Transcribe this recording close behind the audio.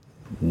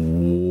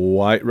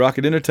White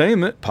Rocket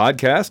Entertainment,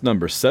 podcast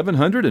number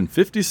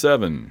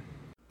 757.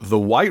 The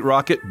White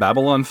Rocket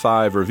Babylon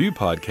 5 Review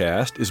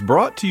Podcast is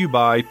brought to you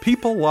by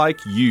people like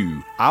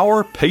you,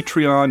 our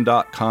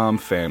Patreon.com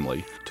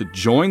family. To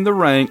join the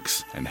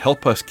ranks and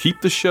help us keep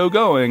the show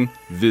going,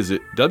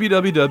 visit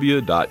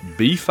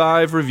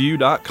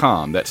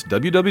www.b5review.com. That's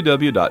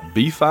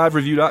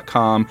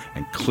www.b5review.com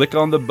and click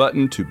on the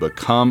button to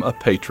become a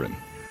patron.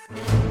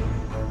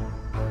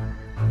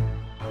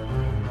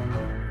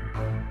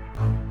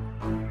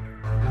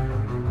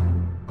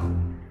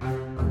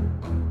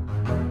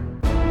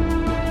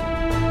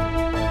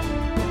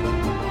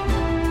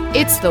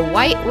 It's the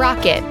White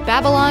Rocket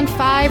Babylon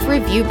 5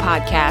 Review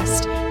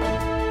Podcast.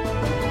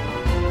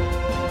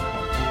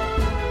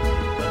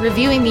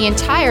 Reviewing the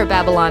entire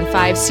Babylon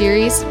 5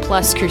 series,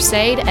 plus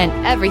Crusade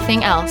and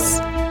everything else.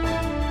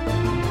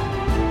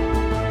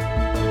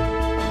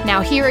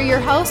 Now here are your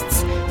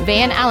hosts,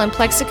 Van Allen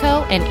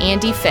Plexico and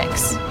Andy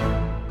Fix.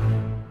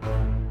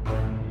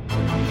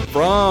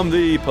 From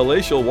the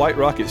palatial White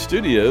Rocket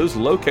Studios,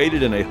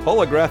 located in a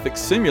holographic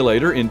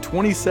simulator in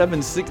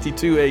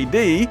 2762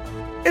 AD,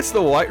 it's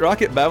the White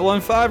Rocket Babylon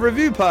 5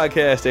 Review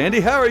Podcast. Andy,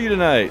 how are you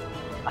tonight?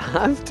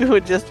 I'm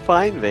doing just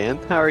fine, Van.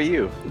 How are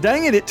you?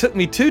 Dang it took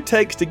me 2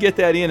 takes to get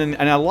that in,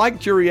 and I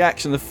liked your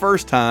reaction the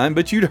first time,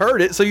 but you'd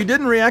heard it, so you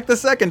didn't react the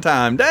second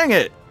time. Dang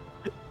it!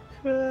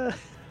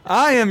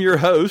 I am your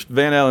host,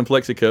 Van Allen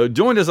Plexico,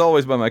 joined as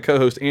always by my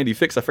co-host, Andy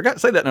Fix. I forgot to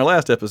say that in our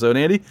last episode,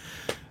 Andy.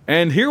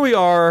 And here we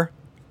are.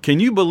 Can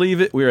you believe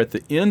it? We're at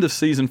the end of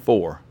Season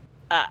 4.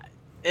 I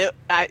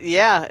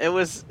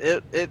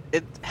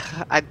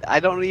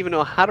don't even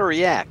know how to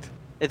react.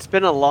 It's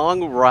been a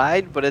long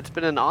ride, but it's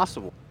been an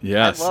awesome one.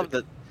 Yes. I loved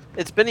it.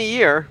 It's been a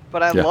year,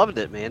 but I loved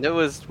it, man. It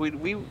was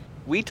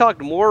we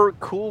talked more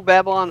cool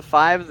Babylon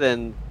 5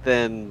 than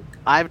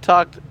I've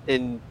talked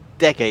in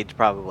decades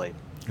probably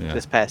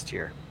this past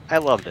year. I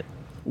loved it.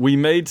 We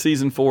made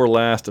Season 4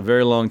 last a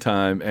very long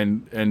time,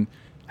 and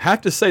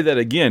have to say that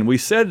again. We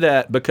said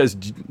that because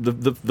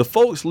the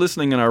folks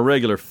listening in our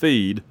regular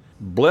feed,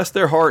 bless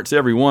their hearts,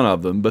 every one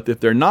of them, but if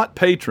they're not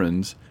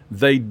patrons,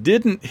 they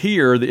didn't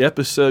hear the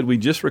episode we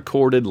just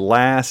recorded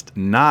last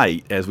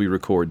night as we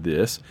record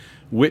this,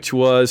 which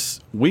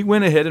was, we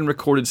went ahead and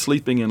recorded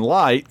Sleeping in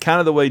Light, kind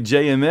of the way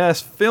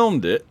JMS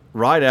filmed it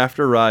right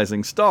after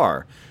Rising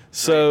Star.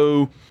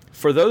 So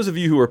for those of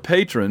you who are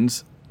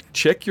patrons,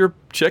 check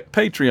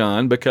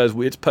Patreon, because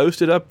it's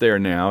posted up there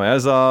now.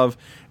 As of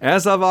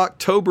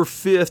October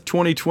 5th,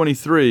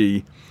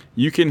 2023,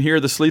 you can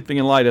hear the Sleeping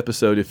in Light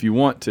episode if you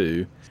want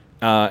to.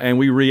 And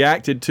we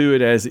reacted to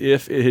it as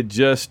if it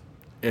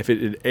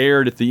had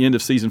aired at the end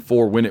of Season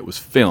 4 when it was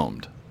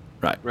filmed.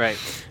 Right.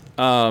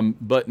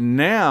 But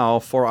now,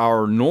 for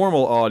our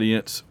normal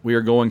audience, we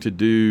are going to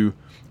do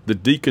the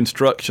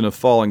Deconstruction of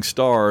Falling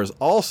Stars,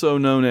 also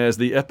known as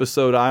the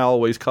episode I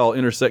always call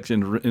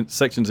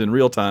Sections in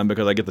Real Time,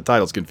 because I get the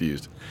titles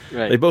confused.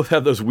 Right. They both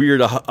have those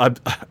weird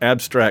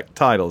abstract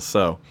titles.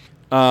 So,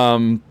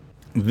 what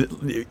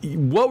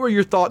were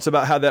your thoughts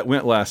about how that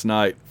went last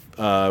night?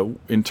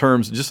 In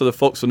terms, just so the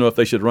folks will know if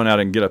they should run out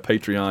and get a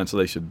Patreon so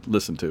they should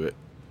listen to it.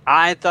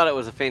 I thought it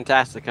was a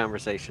fantastic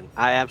conversation.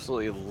 I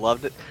absolutely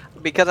loved it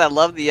because I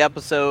loved the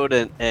episode,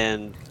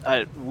 and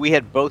we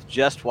had both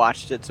just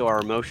watched it, so our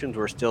emotions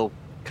were still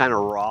kind of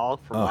raw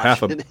from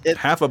watching it.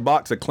 Half a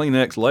box of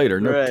Kleenex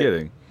later, no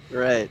kidding.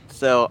 Right.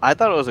 So I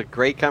thought it was a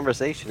great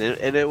conversation,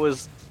 and it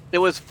was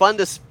fun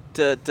to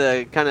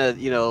kind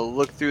of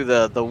look through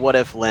the what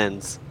if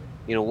lens.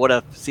 What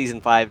if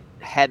Season 5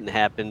 hadn't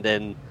happened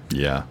and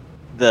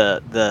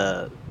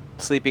the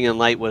Sleeping in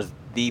Light was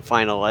the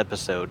final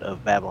episode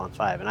of Babylon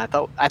 5, and I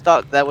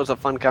thought that was a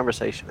fun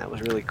conversation. That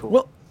was really cool.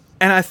 Well,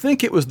 and I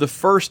think it was the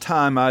first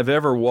time I've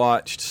ever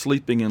watched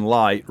Sleeping in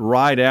Light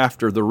right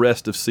after the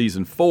rest of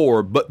Season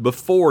 4, but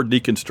before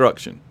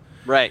Deconstruction.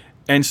 Right.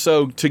 And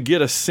so to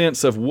get a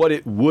sense of what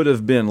it would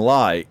have been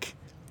like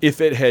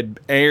if it had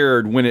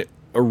aired when it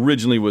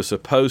originally was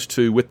supposed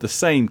to, with the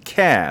same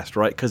cast,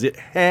 right? Because it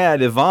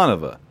had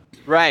Ivanova.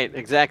 Right,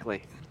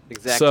 exactly.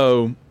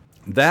 So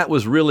that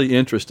was really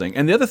interesting.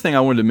 And the other thing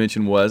I wanted to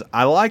mention was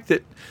I liked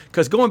it,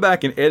 because going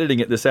back and editing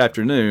it this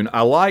afternoon,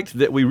 I liked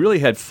that we really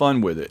had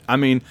fun with it. I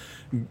mean,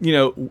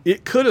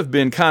 it could have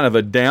been kind of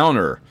a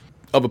downer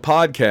of a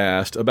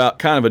podcast about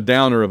kind of a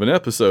downer of an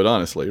episode,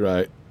 honestly,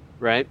 right?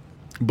 Right.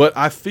 But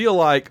I feel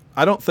like,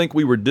 I don't think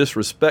we were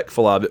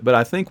disrespectful of it, but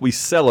I think we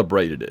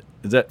celebrated it.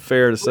 Is that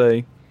fair to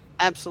say?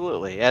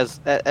 Absolutely,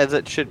 as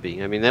it should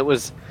be. I mean, it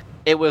was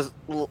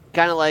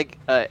kind of like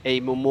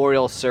a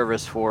memorial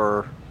service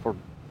for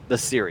the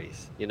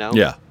series,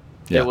 Yeah.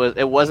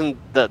 It wasn't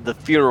the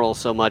funeral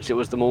so much. It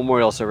was the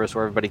memorial service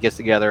where everybody gets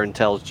together and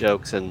tells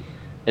jokes and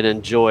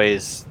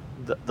enjoys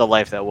the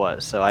life that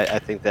was. So I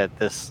think that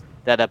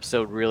that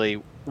episode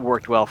really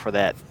worked well for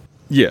that.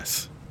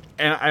 Yes.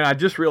 And I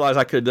just realized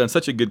I could have done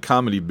such a good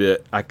comedy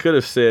bit. I could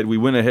have said we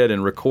went ahead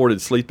and recorded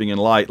Sleeping in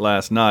Light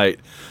last night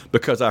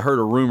because I heard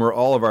a rumor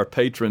all of our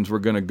patrons were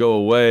going to go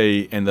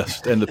away and the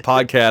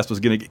podcast was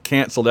going to get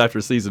canceled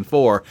after season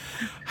 4.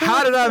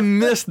 How did I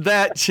miss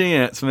that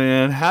chance,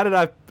 man? How did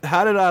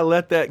I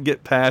let that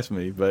get past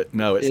me? But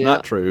no, it's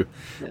not true.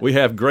 We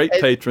have great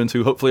patrons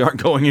who hopefully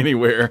aren't going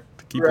anywhere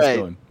to keep us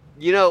going.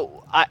 You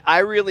know, I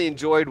really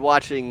enjoyed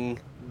watching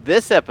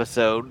this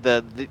episode,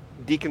 the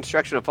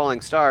Deconstruction of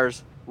Falling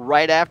Stars,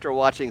 right after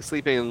watching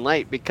Sleeping in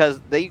Light, because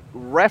they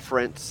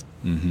reference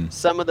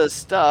some of the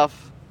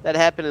stuff that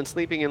happened in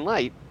Sleeping in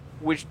Light,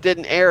 which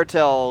didn't air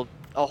till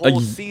a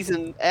whole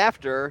season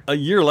after. A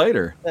year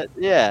later.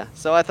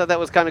 So I thought that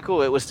was kind of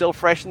cool. It was still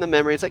fresh in the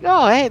memory. It's like,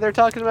 oh, hey, they're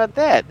talking about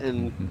that.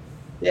 And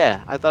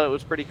I thought it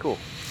was pretty cool.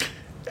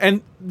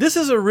 And this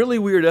is a really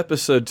weird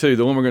episode, too,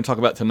 the one we're going to talk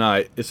about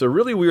tonight. It's a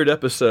really weird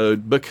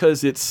episode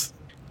because it's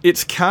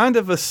kind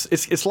of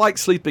it's like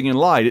Sleeping in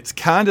Light. It's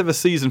kind of a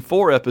season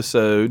 4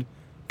 episode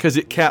because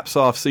it caps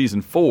off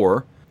season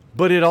 4,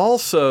 but it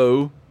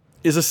also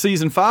is a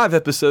season 5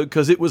 episode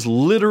because it was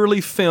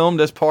literally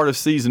filmed as part of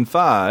season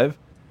 5.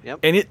 Yep.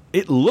 And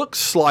it looks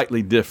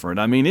slightly different.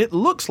 I mean, it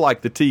looks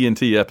like the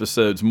TNT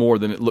episodes more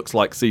than it looks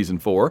like season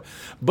 4,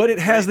 but it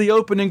has the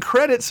opening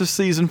credits of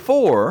season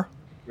 4.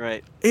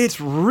 Right.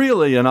 It's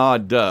really an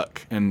odd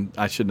duck, and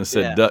I shouldn't have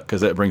said duck because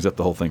that brings up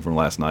the whole thing from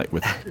last night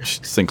with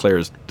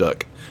Sinclair's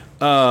duck.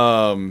 But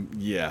I mean,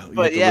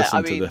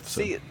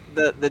 see,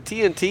 the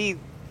TNT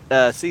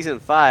season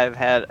 5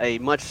 had a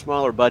much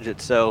smaller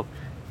budget, so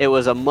it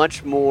was a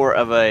much more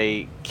of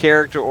a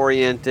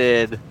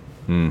character-oriented,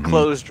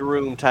 closed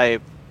room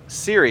type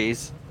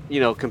series. You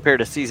know,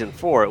 compared to season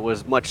 4, it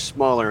was much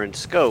smaller in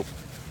scope,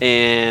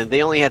 and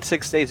they only had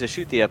 6 days to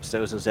shoot the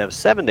episodes instead of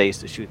 7 days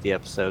to shoot the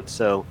episodes.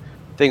 So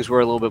things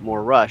were a little bit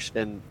more rushed,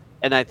 and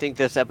I think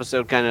this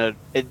episode kind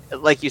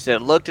of, like you said,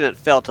 it looked and it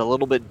felt a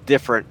little bit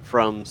different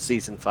from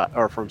season 5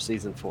 or from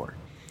season 4.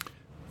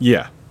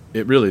 Yeah,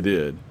 it really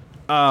did.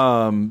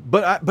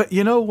 But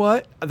you know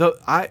what?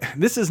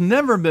 This has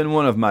never been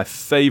one of my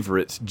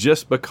favorites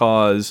just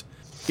because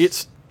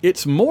it's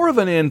more of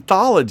an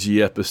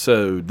anthology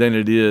episode than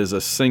it is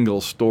a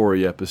single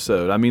story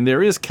episode. I mean,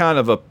 there is kind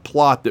of a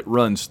plot that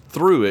runs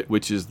through it,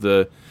 which is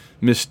the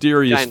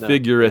mysterious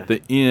figure at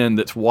the end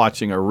that's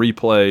watching a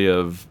replay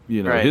of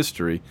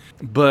history.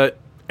 But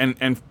and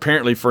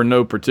apparently for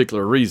no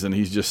particular reason,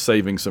 he's just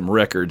saving some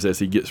records as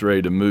he gets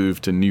ready to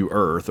move to New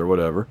Earth or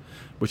whatever,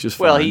 which is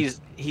fine. Well,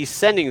 he's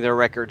sending the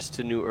records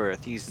to New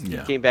Earth. He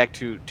came back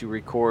to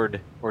record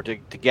or to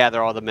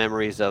gather all the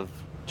memories of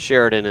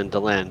Sheridan and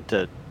Delenn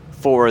to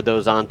forward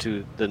those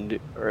onto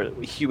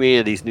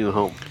humanity's new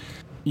home.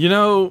 You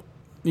know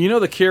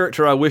the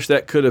character I wish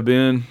that could have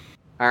been?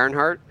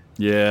 Ironheart?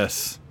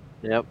 Yes.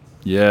 Yep.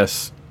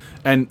 Yes.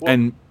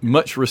 And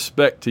much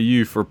respect to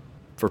you for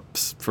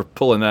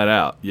pulling that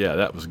out. Yeah,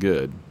 that was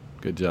good.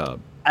 Good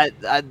job.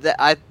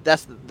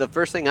 That's the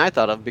first thing I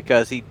thought of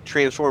because he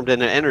transformed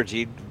into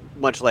energy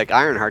much like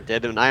Ironheart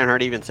did, and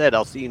Ironheart even said,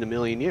 "I'll see you in a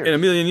million years." In a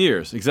million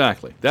years,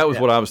 exactly. That was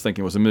what I was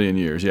thinking was a million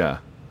years, yeah.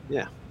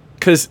 Yeah.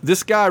 Because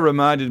this guy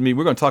reminded me,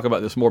 we're going to talk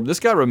about this more, but this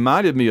guy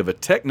reminded me of a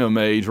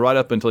technomage right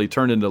up until he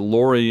turned into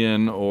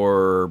Lorian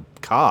or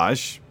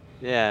Kosh.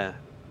 Yeah.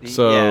 He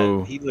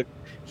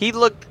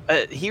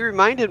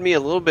reminded me a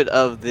little bit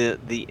of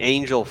the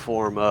angel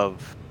form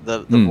of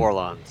the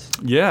Vorlons.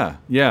 Yeah.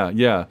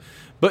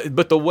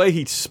 But the way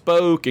he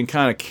spoke and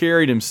kind of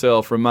carried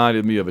himself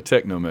reminded me of a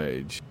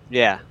technomage.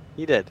 Yeah,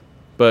 he did.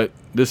 But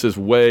this is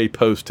way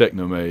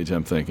post-technomage,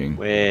 I'm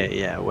thinking.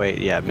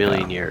 A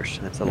million years.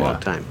 That's a long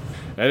time.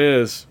 That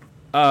is.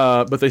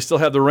 But they still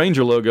have the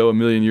Ranger logo a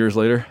million years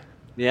later.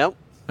 Yep.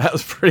 That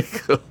was pretty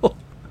cool.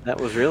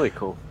 That was really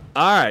cool.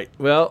 All right.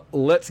 Well,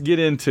 let's get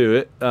into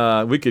it.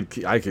 I could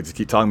just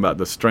keep talking about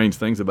the strange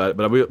things about it,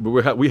 but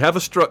we have a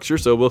structure,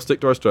 so we'll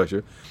stick to our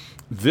structure.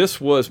 This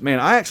was, man,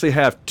 I actually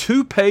have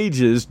 2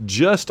 pages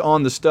just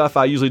on the stuff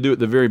I usually do at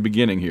the very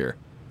beginning here.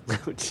 Oh,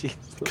 jeez.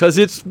 Because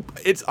it's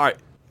all right.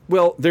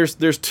 Well, there's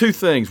 2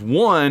 things.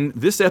 One,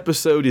 this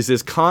episode is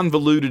as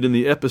convoluted in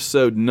the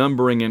episode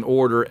numbering and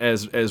order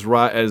as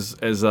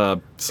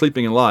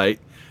Sleeping in Light.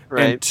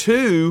 Right. And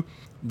 2,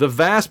 the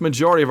vast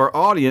majority of our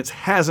audience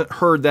hasn't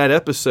heard that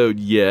episode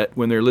yet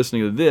when they're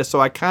listening to this,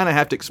 so I kind of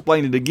have to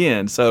explain it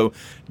again. So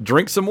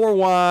drink some more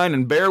wine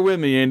and bear with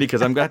me, Andy,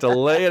 because I'm going to have to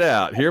lay it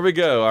out. Here we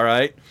go, all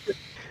right?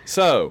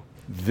 So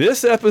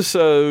this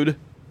episode,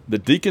 The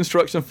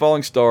Deconstruction of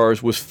Falling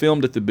Stars, was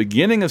filmed at the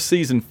beginning of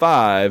Season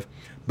 5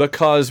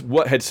 because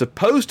what had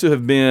supposed to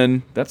have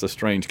been, that's a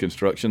strange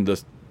construction,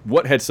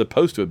 what had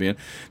supposed to have been,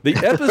 the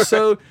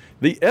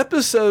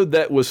episode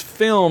that was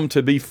filmed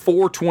to be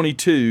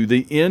 422,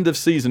 the end of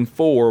Season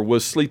 4,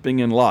 was Sleeping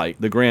in Light,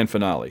 the grand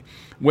finale.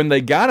 When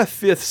they got a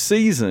 5th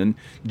season,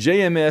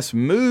 JMS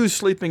moved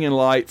Sleeping in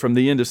Light from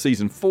the end of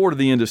Season 4 to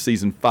the end of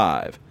Season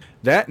 5.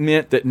 That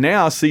meant that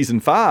now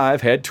Season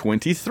 5 had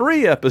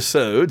 23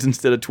 episodes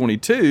instead of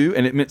 22,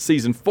 and it meant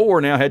Season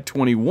 4 now had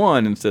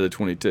 21 instead of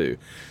 22.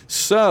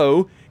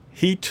 So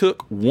he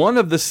took one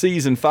of the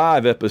season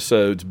 5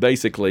 episodes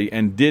basically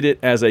and did it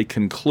as a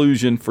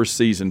conclusion for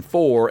season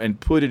 4 and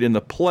put it in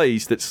the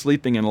place that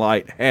Sleeping in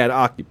Light had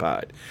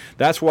occupied.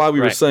 That's why we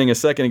were saying a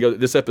second ago that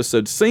this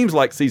episode seems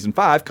like season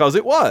 5, because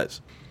it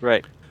was.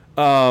 Right.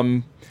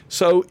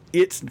 So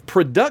its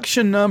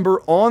production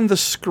number on the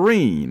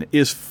screen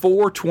is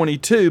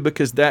 422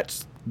 because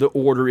that's the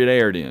order it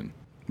aired in,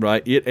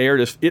 right? It aired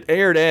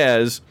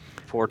as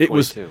 422. It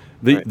was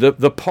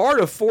the part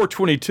of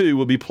 422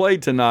 will be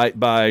played tonight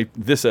by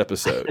this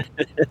episode,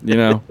 you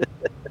know.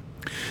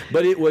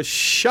 But it was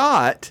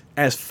shot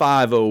as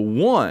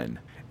 501,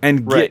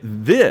 and get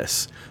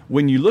this: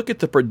 when you look at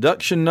the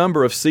production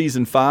number of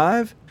season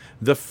 5,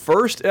 the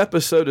first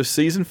episode of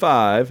season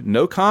 5,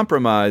 No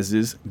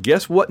Compromises.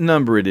 Guess what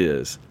number it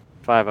is?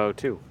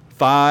 502.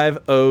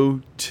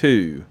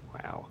 502.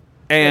 Wow.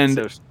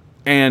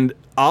 And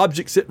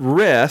Objects at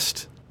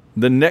Rest,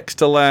 the next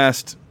to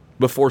last.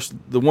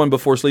 The one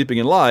before Sleeping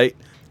in Light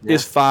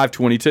is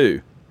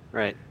 522.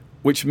 Right.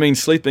 Which means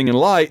Sleeping in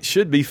Light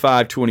should be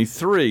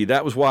 523.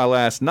 That was why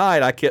last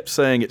night I kept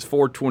saying it's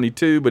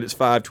 422, but it's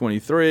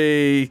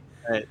 523.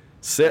 Right.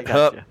 Set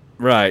up.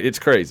 Right. It's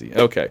crazy.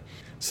 Okay.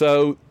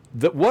 So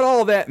what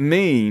all that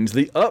means,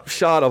 the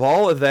upshot of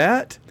all of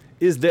that,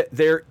 is that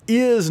there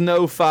is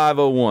no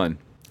 501.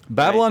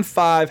 Babylon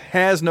 5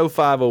 has no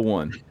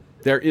 501.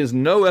 There is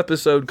no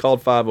episode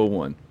called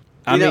 501.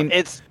 I mean,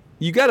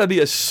 you got to be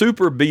a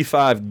super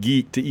B5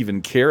 geek to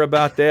even care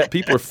about that.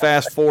 People are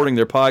fast forwarding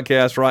their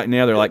podcast right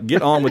now. They're like,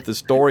 get on with the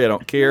story. I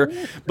don't care.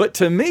 But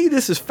to me,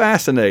 this is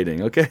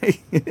fascinating. Okay,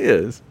 it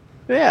is.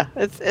 Yeah,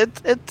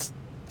 it's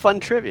fun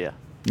trivia.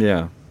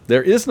 Yeah,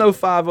 there is no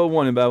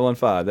 501 in Babylon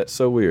 5. That's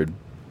so weird.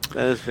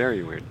 That is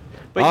very weird.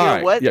 But you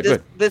know what? Yeah,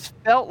 this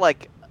felt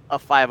like a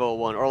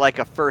 501 or like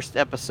a first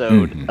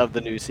episode of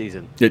the new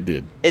season. It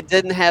did. It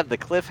didn't have the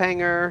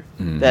cliffhanger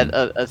that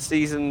a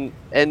season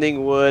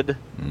ending would.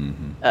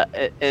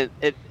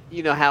 It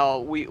you know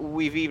how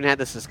we've even had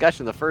this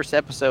discussion. The first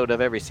episode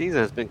of every season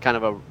has been kind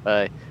of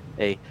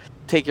a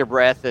take your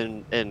breath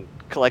and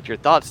collect your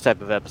thoughts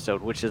type of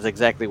episode, which is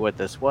exactly what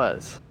this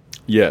was.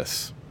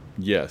 Yes.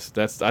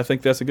 I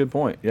think that's a good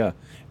point. Yeah.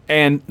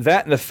 And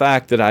that and the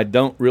fact that I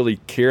don't really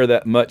care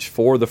that much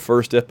for the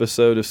first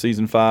episode of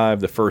season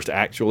 5, the first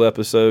actual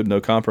episode, No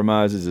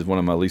Compromises, is one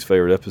of my least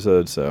favorite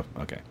episodes. So,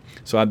 okay.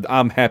 So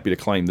I'm happy to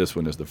claim this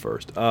one as the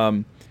first.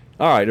 All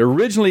right.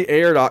 Originally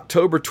aired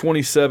October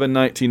 27,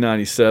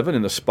 1997,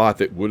 in the spot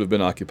that would have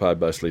been occupied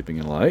by Sleeping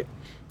in Light.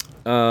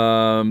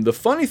 The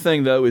funny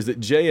thing, though, is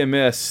that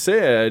JMS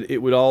said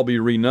it would all be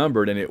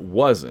renumbered, and it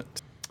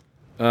wasn't.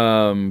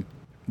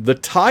 The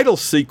title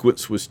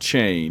sequence was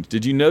changed.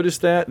 Did you notice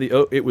that?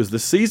 It was the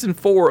season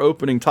 4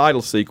 opening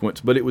title sequence,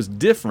 but it was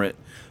different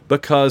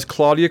because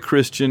Claudia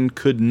Christian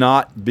could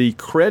not be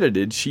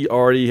credited. She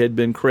already had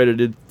been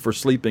credited for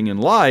Sleeping in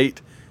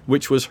Light,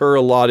 which was her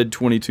allotted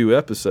 22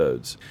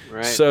 episodes.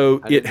 Right.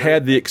 So it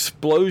had the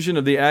explosion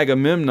of the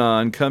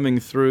Agamemnon coming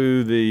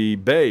through the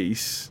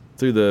base,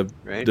 through the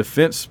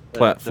defense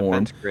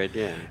platform. Defense grid,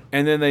 yeah.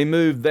 And then they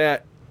moved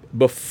that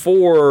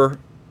before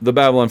the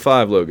Babylon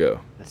 5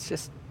 logo. That's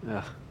just...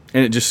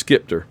 And it just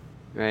skipped her.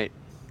 Right.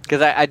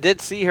 Because I did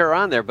see her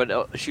on there,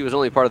 but she was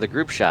only part of the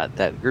group shot,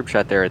 that group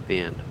shot there at the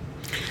end.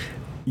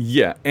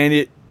 Yeah,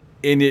 and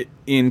it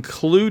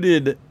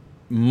included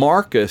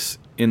Marcus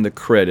in the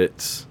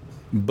credits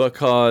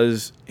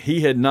because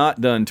he had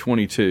not done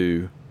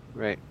 22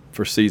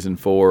 for season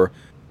 4.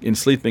 In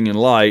Sleeping in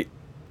Light,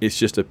 it's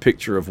just a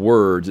picture of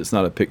words. It's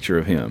not a picture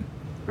of him.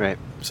 Right.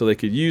 So they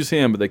could use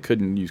him, but they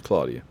couldn't use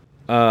Claudia.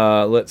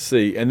 Let's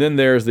see. And then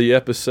there's the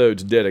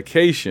episode's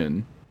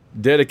dedication,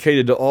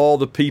 dedicated to all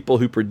the people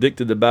who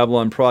predicted the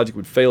Babylon Project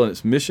would fail in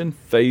its mission.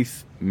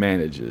 Faith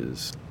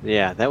manages.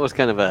 Yeah, that was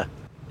kind of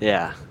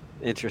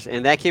interesting.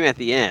 And that came at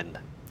the end.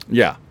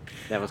 Yeah.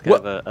 That was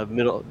kind of a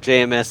middle,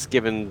 JMS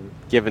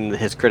giving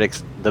his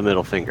critics the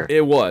middle finger.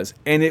 It was.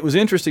 And it was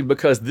interesting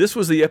because this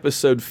was the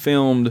episode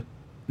filmed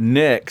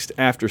next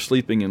after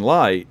Sleeping in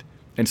Light.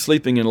 And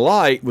Sleeping in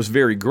Light was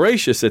very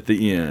gracious at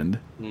the end.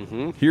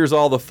 Mm-hmm. Here's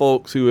all the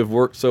folks who have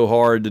worked so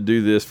hard to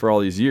do this for all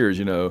these years,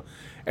 you know.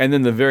 And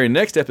then the very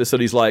next episode,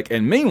 he's like,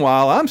 and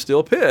meanwhile, I'm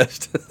still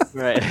pissed.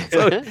 Right.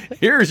 So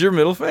here's your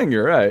middle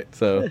finger, right?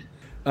 So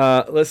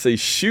let's see.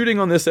 Shooting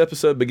on this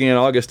episode began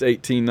August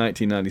 18,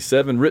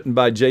 1997, written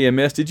by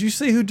JMS. Did you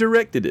see who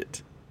directed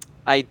it?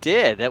 I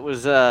did. That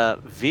was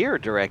Veer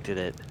directed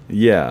it.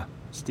 Yeah.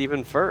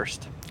 Stephen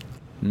First.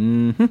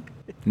 Mm-hmm.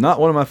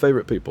 Not one of my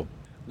favorite people.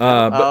 We've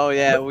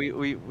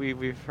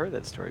heard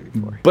that story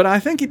before. But I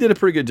think he did a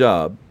pretty good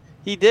job.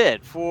 He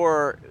did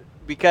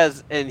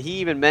and he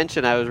even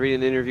mentioned, I was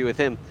reading an interview with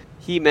him,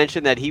 he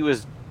mentioned that he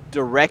was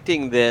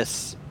directing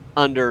this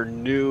under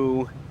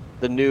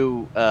the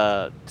new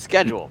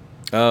schedule.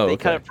 Oh, they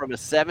cut it from a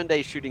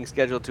 7-day shooting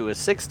schedule to a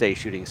 6-day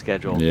shooting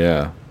schedule.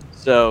 Yeah.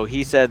 So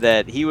he said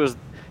that he was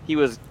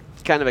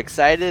kind of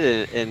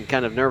excited and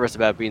kind of nervous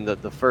about being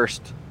the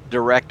first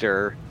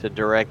director to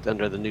direct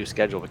under the new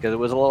schedule because it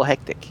was a little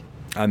hectic.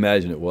 I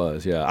imagine it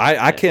was, yeah.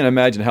 I can't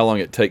imagine how long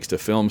it takes to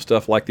film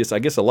stuff like this. I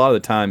guess a lot of the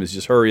time is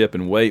just hurry up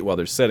and wait while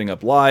they're setting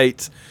up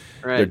lights.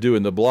 Right. They're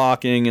doing the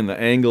blocking and the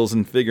angles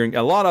and figuring.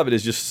 A lot of it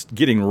is just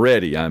getting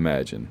ready, I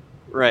imagine.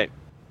 Right.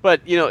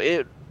 But,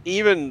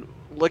 even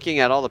looking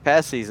at all the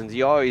past seasons,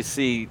 you always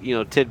see,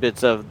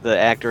 tidbits of the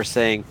actors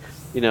saying,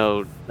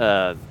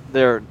 the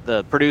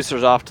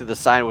producer's off to the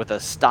side with a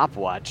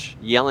stopwatch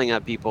yelling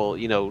at people.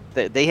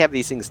 They have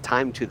these things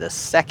timed to the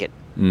second.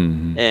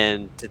 Mm-hmm.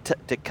 And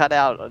to cut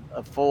out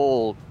a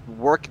full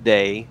work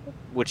day,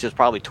 which is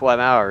probably 12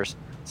 hours,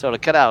 so to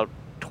cut out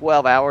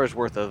 12 hours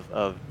worth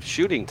of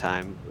shooting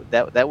time,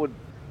 that would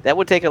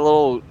take a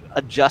little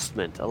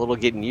adjustment, a little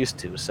getting used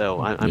to.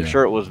 So I'm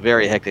sure it was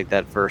very hectic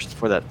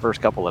for that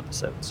first couple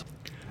episodes.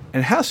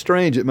 And how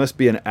strange it must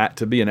be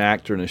to be an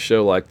actor in a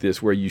show like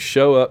this, where you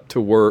show up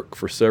to work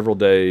for several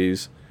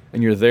days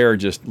and you're there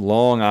just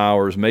long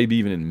hours, maybe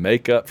even in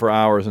makeup for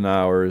hours and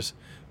hours,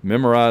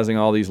 memorizing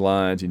all these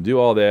lines. You do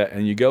all that,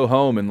 and you go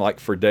home, and like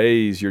for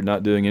days you're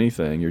not doing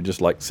anything. You're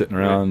just like sitting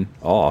around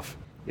off.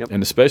 Yep.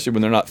 And especially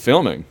when they're not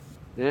filming.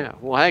 Yeah.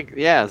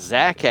 Well,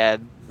 Zach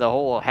had the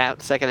whole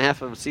second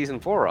half of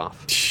season 4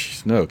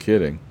 off. No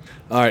kidding.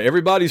 All right,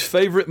 everybody's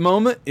favorite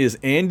moment is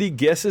Andy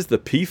guesses the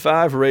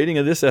P5 rating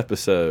of this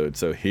episode.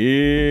 So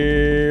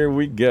here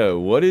we go.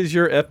 What is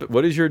your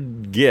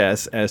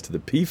guess as to the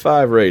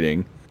P5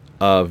 rating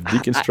of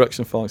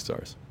Deconstruction Falling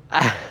Stars?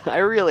 I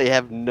really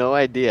have no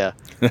idea.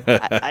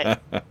 I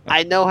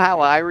know how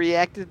I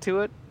reacted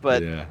to it,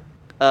 but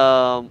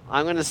I'm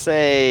going to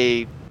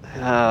say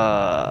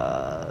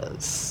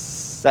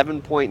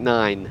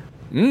 7.9.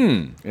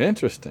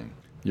 Interesting.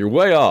 You're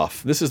way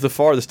off. This is the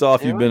farthest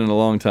off you've been in a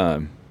long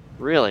time.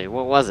 Really?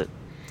 What was it?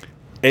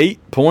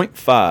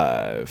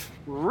 8.5.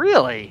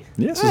 Really?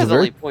 Yes, this is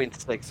only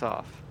 0.6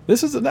 off.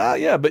 This is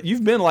but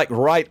you've been like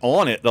right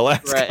on it the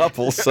last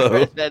couple, so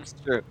right, that's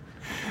true.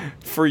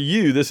 For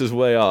you, this is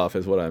way off,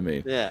 is what I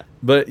mean. Yeah.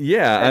 But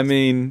I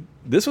mean,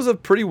 this was a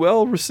pretty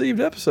well received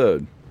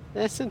episode.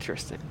 That's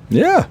interesting.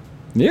 Yeah.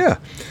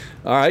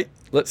 All right.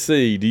 Let's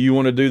see. Do you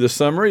want to do the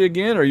summary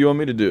again, or you want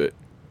me to do it?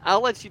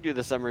 I'll let you do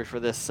the summary for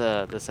this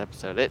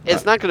episode.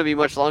 It's not going to be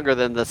much longer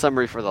than the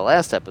summary for the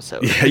last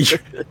episode. Yeah,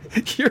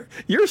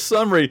 your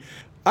summary.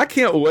 I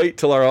can't wait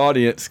till our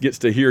audience gets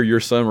to hear your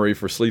summary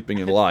for Sleeping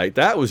in Light.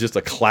 That was just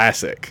a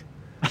classic.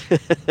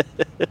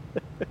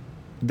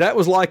 That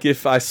was like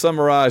if I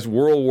summarized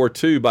World War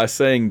II by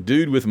saying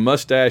 "dude with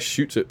mustache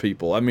shoots at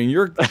people." I mean,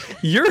 your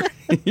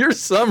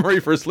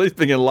summary for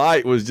Sleeping in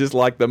Light was just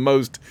like the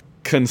most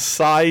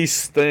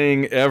concise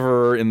thing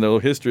ever in the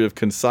history of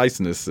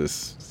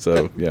conciseness.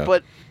 So yeah,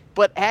 but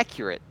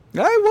accurate.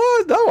 I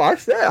was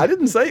I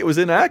didn't say it was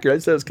inaccurate. I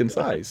said it was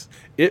concise.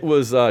 It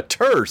was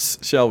terse,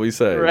 shall we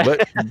say?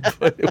 Right.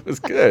 But it was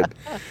good.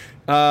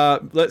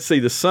 Let's see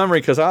the summary,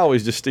 because I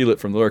always just steal it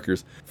from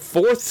lurkers.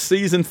 4th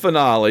season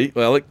finale.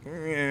 Well,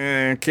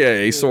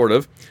 sort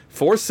of.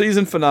 4th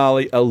season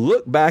finale. A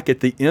look back at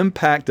the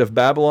impact of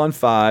Babylon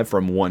 5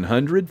 from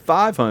 100,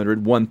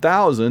 500,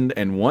 1,000,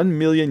 and 1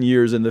 million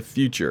years in the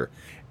future.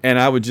 And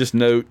I would just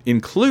note,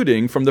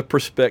 including from the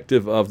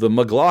perspective of the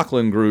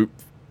McLaughlin group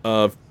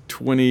of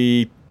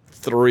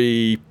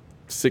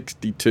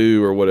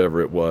 2362 or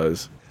whatever it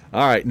was.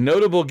 All right,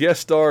 notable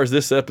guest stars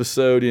this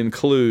episode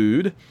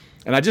include,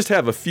 and I just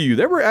have a few.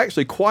 There were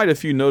actually quite a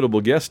few notable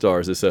guest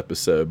stars this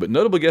episode, but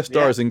notable guest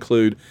stars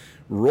include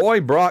Roy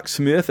Brock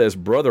Smith as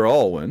Brother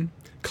Alwyn.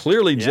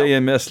 Clearly,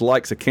 JMS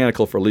likes a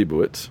canticle for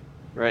Leibowitz.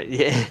 Right.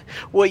 Yeah.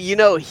 Well,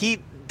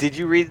 did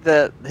you read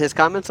his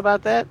comments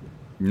about that?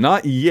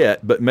 Not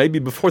yet, but maybe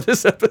before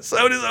this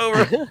episode is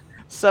over.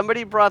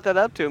 Somebody brought that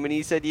up to him, and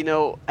he said,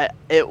 I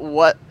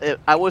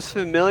was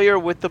familiar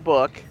with the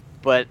book,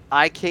 but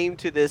I came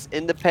to this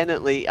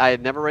independently. I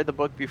had never read the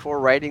book before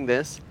writing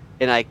this,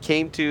 and I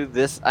came to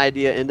this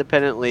idea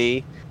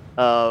independently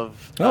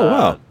of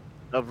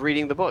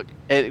reading the book,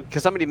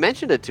 because somebody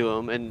mentioned it to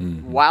him,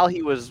 and while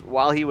he was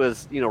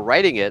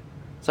writing it,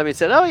 somebody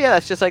said, "Oh yeah,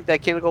 that's just like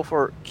that Canticle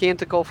for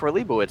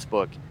Leibowitz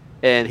book,"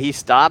 and he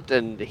stopped,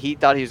 and he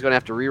thought he was going to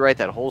have to rewrite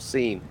that whole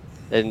scene.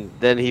 And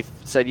then he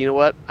said, "You know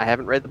what? I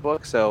haven't read the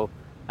book, so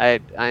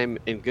I'm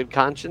in good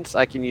conscience.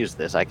 I can use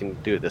this. I can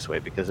do it this way,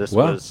 because this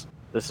is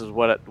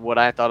what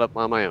I thought up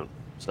on my own."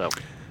 So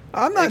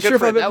I'm not sure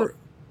if I've ever.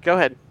 Go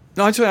ahead.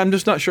 No, I'm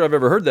just not sure I've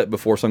ever heard that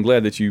before. So I'm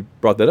glad that you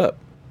brought that up.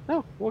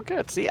 Oh, well,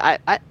 good. See, I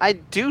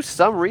do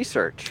some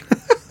research.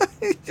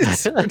 You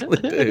certainly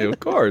do, of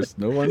course.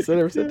 No one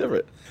ever said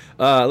different.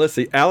 Let's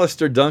see.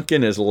 Alistair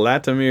Duncan as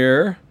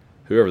Latimer,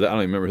 whoever that. I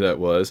don't even remember who that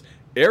was.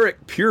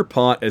 Eric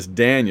Pierpont as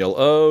Daniel.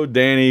 Oh,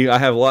 Danny. I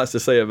have lots to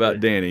say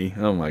about Danny.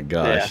 Oh, my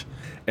gosh. Yeah.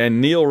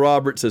 And Neil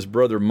Roberts as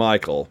Brother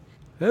Michael.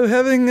 Oh,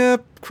 having a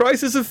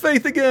crisis of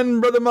faith again,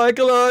 Brother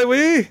Michael, are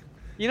we?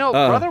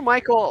 Brother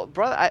Michael,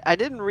 I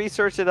didn't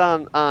research it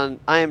on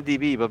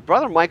IMDb, but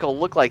Brother Michael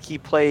looked like he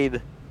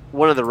played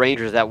one of the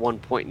Rangers at one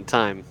point in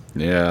time.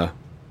 Yeah.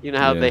 You know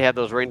how they had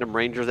those random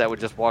Rangers that would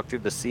just walk through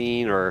the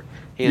scene or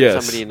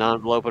hand somebody an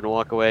envelope and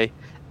walk away?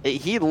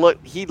 He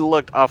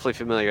looked awfully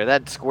familiar.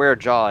 That square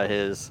jaw of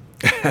his.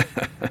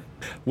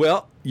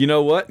 Well, you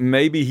know what?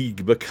 Maybe he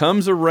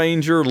becomes a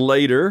ranger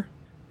later,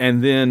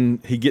 and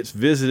then he gets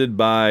visited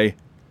by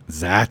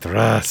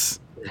Zathras,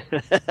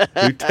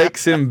 who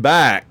takes him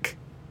back.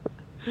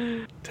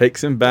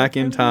 Takes him back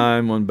in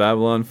time on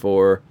Babylon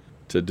 4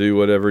 to do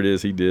whatever it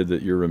is he did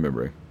that you're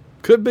remembering.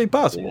 Could be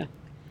possible.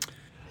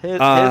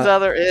 Yeah.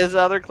 His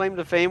other claim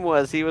to fame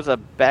was he was a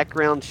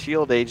background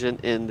SHIELD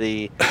agent in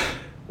the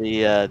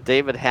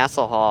David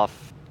Hasselhoff.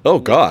 Oh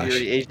gosh,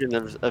 Agent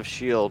of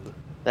SHIELD.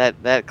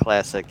 That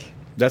classic.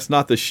 That's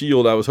not the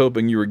SHIELD I was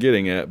hoping you were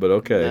getting at, but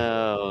okay.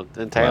 No,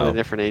 entirely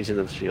different Agent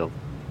of SHIELD.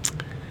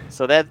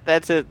 So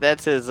that's it.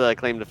 That's his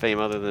claim to fame,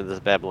 other than this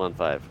Babylon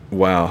 5.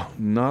 Wow,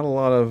 not a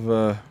lot of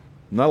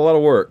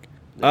work.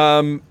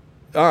 All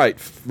right,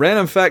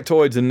 random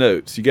factoids and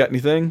notes. You got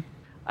anything?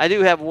 I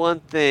do have one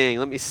thing.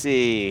 Let me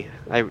see.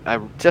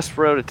 I just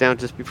wrote it down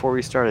just before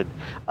we started.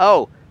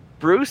 Oh,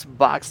 Bruce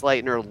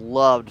Boxleitner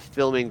loved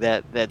filming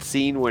that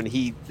scene when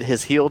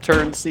his heel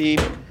turn scene.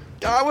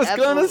 I was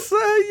gonna say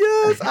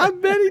yes. I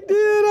bet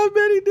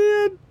he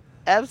did.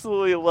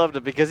 Absolutely loved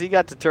it because he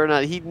got to turn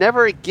on. He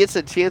never gets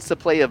a chance to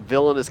play a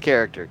villainous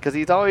character because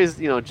he's always,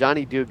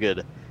 Johnny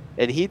Do-Good,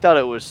 and he thought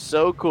it was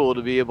so cool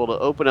to be able to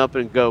open up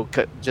and go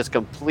just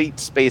complete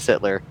Space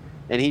Hitler,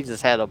 and he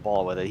just had a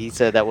ball with it. He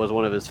said that was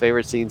one of his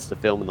favorite scenes to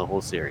film in the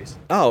whole series.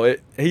 Oh,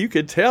 you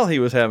could tell he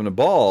was having a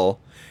ball,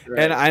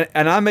 right.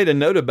 And I made a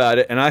note about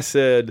it, and I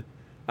said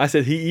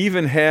he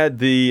even had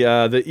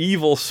the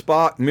evil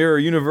Spock Mirror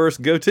Universe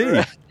goatee.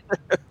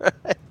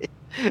 Right.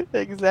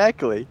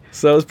 Exactly.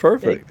 So it was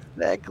perfect.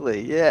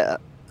 Exactly. Yeah.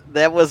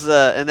 That was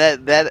and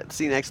that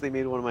scene actually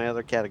made one of my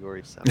other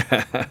categories. So.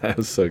 That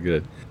was so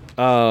good.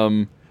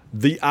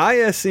 The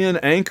ISN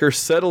anchor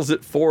settles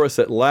it for us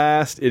at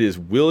last. It is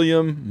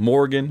William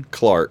Morgan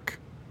Clark.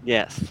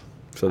 Yes.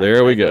 So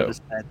there we go. I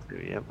noticed that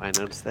too. Yep, I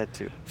noticed that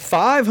too.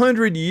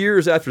 500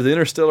 years after the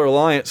Interstellar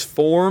Alliance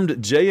formed,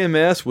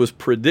 JMS was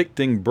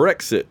predicting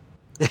Brexit.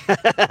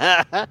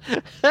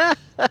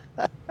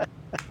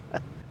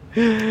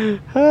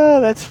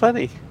 Oh, that's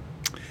funny.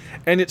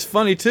 And it's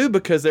funny, too,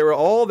 because there were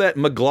all that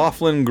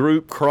McLaughlin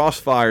group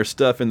crossfire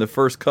stuff in the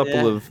first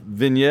couple of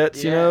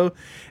vignettes,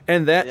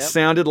 and that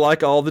sounded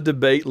like all the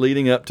debate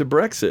leading up to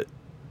Brexit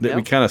that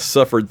we kind of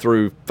suffered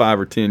through 5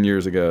 or 10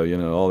 years ago,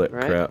 all that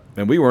crap.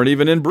 And we weren't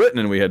even in Britain,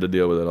 and we had to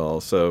deal with it all.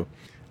 So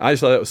I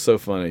just thought that was so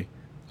funny.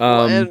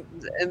 And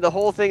the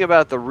whole thing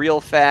about the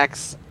real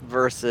facts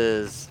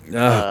versus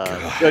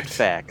good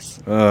facts.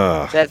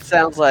 That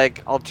sounds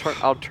like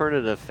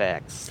alternative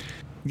facts.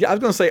 Yeah, I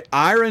was going to say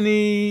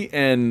irony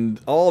and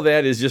all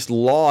that is just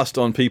lost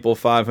on people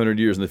 500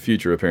 years in the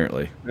future,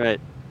 apparently.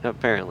 Right,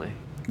 apparently.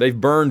 They've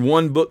burned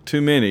one book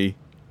too many,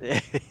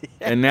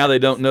 and now they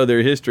don't know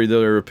their history,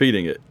 though they're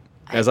repeating it,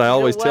 as I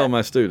always tell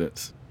my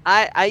students.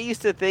 I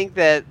used to think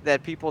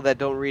that people that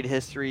don't read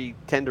history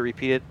tend to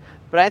repeat it,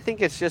 but I think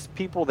it's just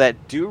people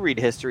that do read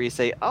history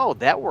say, oh,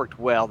 that worked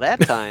well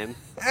that time.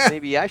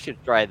 Maybe I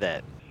should try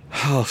that.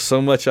 Oh, so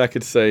much I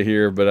could say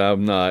here, but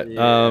I'm not.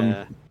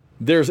 Yeah.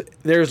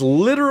 There's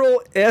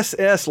literal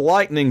SS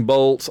lightning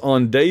bolts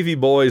on Davy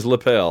Boy's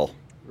lapel.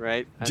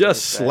 Right.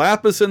 Just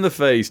slap us in the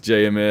face,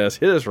 JMS.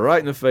 Hit us right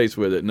in the face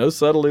with it. No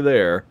subtlety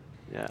there.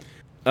 Yeah.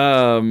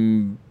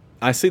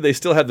 I see they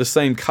still have the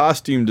same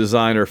costume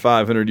designer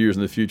 500 years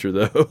in the future,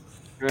 though.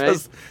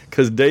 Right.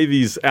 Because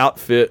Davy's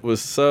outfit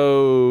was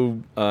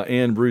so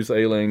and Bruce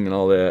Ailing and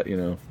all that,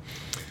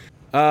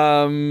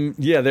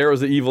 there was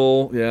the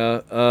evil.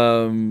 Yeah.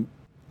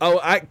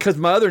 Because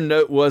my other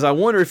note was, I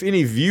wonder if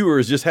any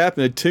viewers just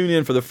happen to tune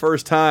in for the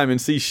first time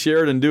and see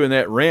Sheridan doing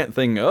that rant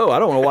thing. Oh, I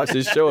don't want to watch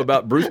this show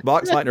about Bruce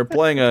Boxleitner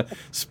playing a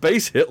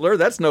space Hitler.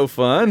 That's no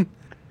fun.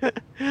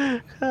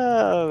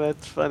 Oh,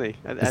 that's funny.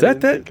 I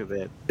didn't think of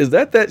that. Is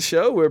that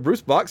show where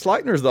Bruce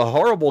Boxleitner is the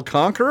horrible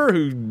conqueror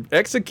who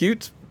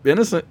executes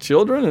innocent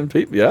children and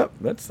people? Yep,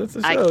 that's the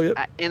show.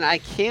 And I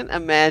can't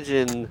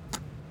imagine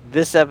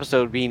this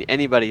episode being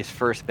anybody's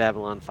first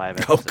Babylon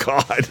 5 episode. Oh,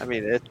 God. I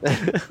mean,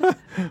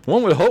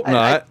 one would hope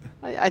not.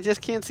 I just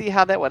can't see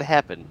how that would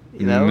happen,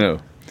 No.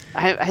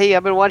 Hey,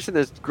 I've been watching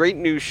this great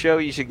new show.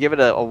 You should give it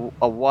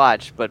a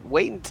watch, but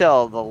wait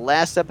until the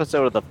last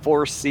episode of the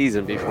 4th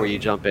season before you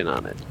jump in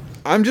on it.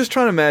 I'm just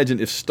trying to imagine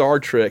if Star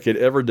Trek had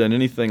ever done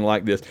anything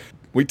like this.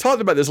 We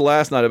talked about this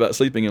last night about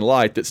Sleeping in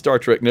Light, that Star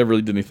Trek never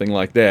really did anything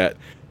like that.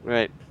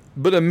 Right.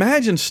 But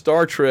imagine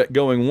Star Trek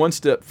going one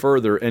step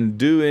further and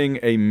doing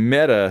a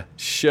meta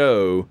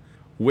show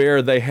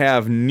where they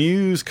have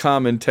news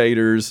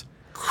commentators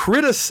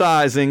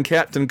criticizing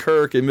Captain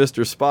Kirk and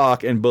Mr.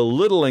 Spock and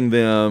belittling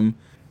them,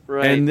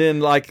 right. And then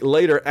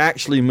later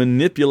actually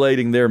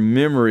manipulating their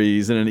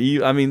memories that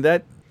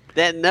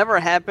never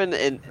happened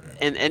in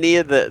any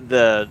of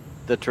the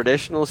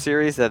traditional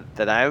series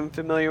that I'm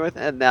familiar with.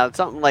 And now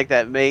something like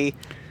that may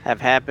have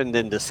happened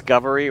in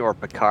Discovery or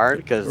Picard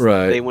because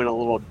they went a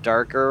little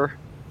darker.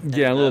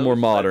 Yeah, a little more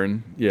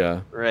modern.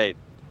 Yeah. Right.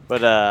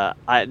 But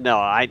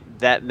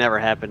that never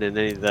happened in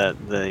any of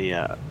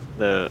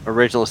the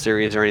original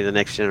series or any of the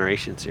Next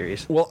Generation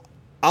series. Well,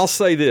 I'll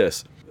say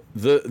this.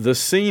 the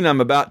scene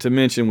I'm about to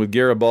mention with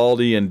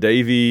Garibaldi and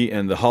Davy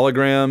and the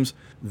holograms,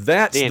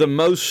 that's Danny. the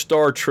most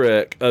Star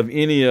Trek of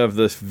any of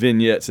the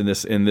vignettes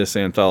in this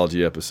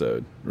anthology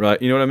episode,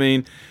 right? You know what I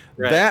mean?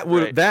 Right, that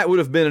right. would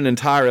have been an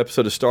entire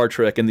episode of Star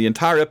Trek, and the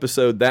entire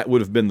episode that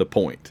would have been the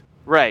point.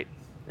 Right.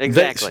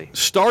 Exactly.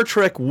 Star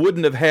Trek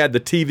wouldn't have had the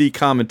TV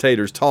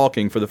commentators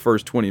talking for the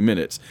first 20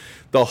 minutes.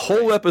 The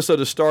whole episode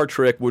of Star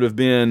Trek would have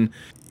been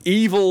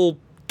evil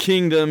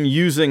kingdom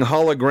using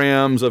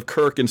holograms of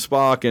Kirk and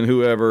Spock and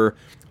whoever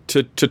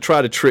to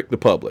try to trick the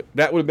public.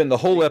 That would have been the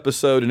whole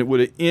episode, and it would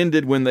have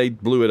ended when they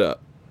blew it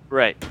up.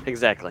 Right.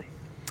 Exactly.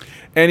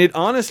 And it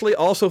honestly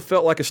also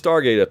felt like a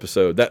Stargate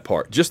episode, that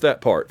part. Just that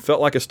part.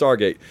 Felt like a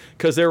Stargate.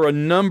 Because there were a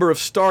number of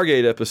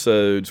Stargate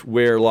episodes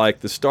where,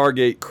 like, the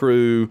Stargate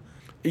crew,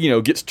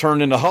 gets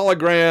turned into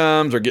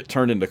holograms or get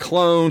turned into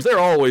clones. They're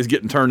always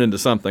getting turned into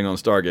something on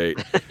Stargate.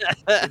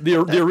 the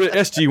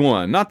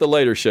SG-1, not the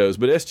later shows,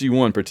 but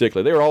SG-1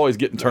 particularly. They were always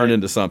getting turned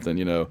into something,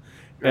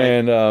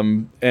 Right.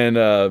 And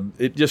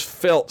it just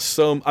felt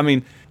so... I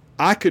mean,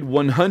 I could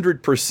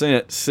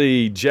 100%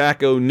 see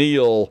Jack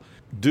O'Neill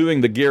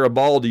doing the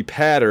Garibaldi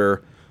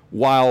patter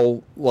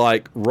while,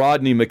 like,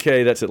 Rodney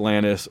McKay, that's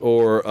Atlantis,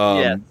 or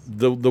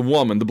the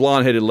woman, the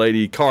blonde-headed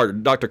lady,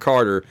 Dr.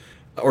 Carter,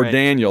 or Right.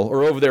 Daniel,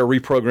 or over there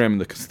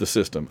reprogramming the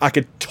system. I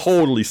could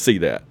totally see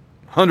that,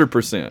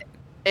 100%.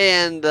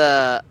 And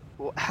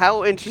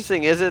how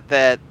interesting is it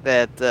that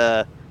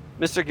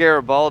Mr.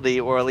 Garibaldi,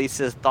 or at least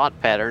his thought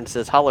pattern,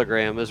 says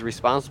hologram is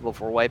responsible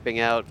for wiping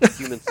out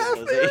human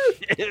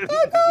civilization?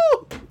 I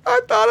know. I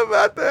thought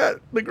about that.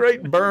 The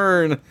great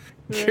burn.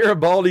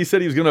 Garibaldi said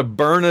he was going to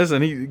burn us,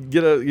 and he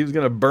was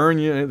going to burn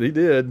you. And he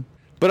did.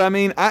 But I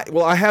mean,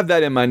 I have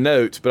that in my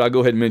notes, but I'll go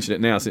ahead and mention it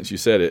now since you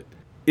said it.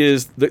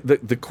 Is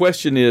the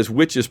question is,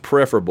 which is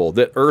preferable,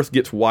 that Earth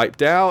gets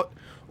wiped out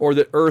or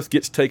that Earth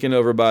gets taken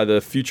over by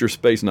the future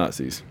space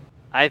Nazis?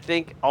 I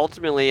think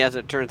ultimately, as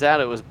it turns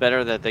out, it was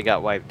better that they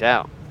got wiped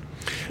out.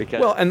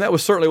 Because, Well, and that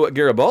was certainly what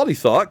Garibaldi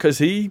thought, because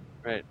he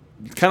right,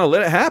 kind of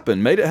let it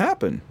happen, made it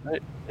happen.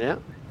 right, yeah.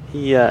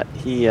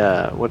 He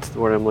what's the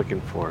word I'm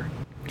looking for?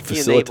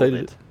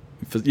 Facilitated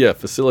it.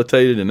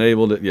 Facilitated,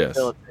 enabled it, yes.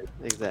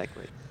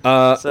 Exactly.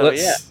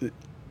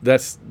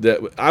 That's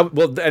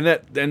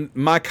that. And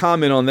my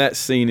comment on that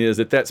scene is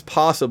that's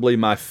possibly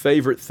my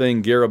favorite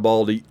thing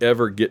Garibaldi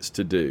ever gets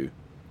to do.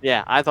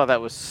 Yeah, I thought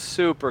that was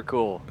super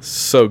cool.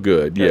 So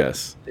good,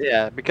 yes.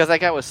 Yeah, because that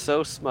guy was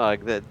so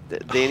smug, that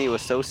Danny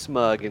was so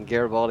smug, and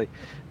Garibaldi...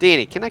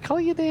 Danny, can I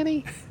call you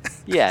Danny?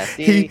 Yeah,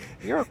 Danny,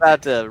 you're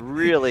about to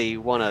really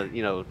want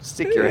to,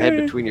 stick your head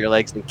between your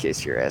legs and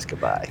kiss your ass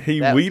goodbye. He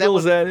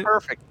wheedles at him.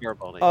 Perfect,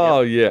 Garibaldi. Oh,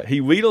 yeah.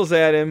 He wheedles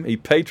at him, he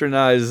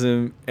patronizes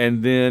him,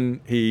 and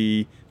then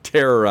he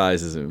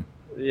terrorizes him.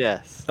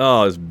 Yes.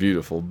 Oh, it's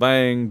beautiful.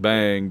 Bang,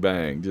 bang,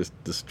 bang. Just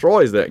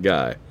destroys that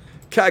guy.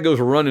 Guy goes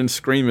running,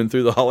 screaming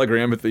through the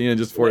hologram at the end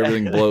just before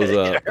everything blows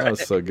up. Oh,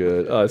 it's so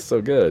good. Oh, it's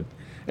so good.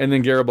 And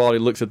then Garibaldi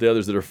looks at the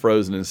others that are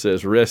frozen and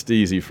says, "Rest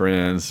easy,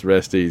 friends.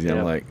 Rest easy." Yep.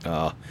 I'm like,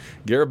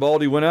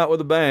 Garibaldi went out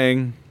with a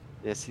bang.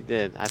 Yes, he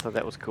did. I thought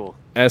that was cool.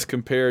 As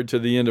compared to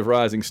the end of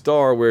Rising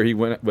Star, where he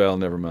went... Well,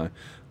 never mind.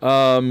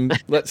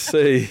 Let's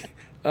see.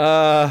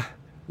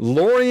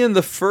 Lorien,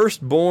 the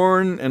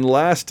firstborn and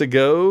last to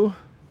go.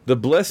 The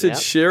blessed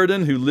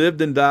Sheridan, who lived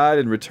and died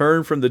and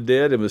returned from the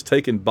dead and was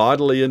taken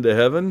bodily into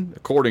heaven,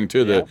 according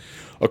to the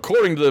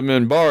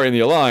Minbari and the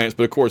Alliance.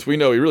 But of course, we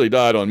know he really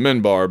died on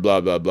Minbar.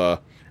 Blah blah blah.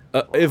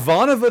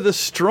 Ivanova the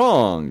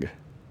Strong.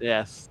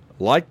 Yes.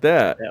 Like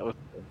that.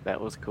 That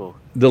was cool.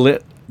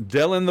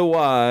 Dellen the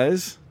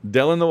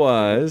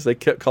Wise. They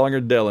kept calling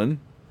her Dellen.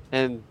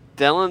 And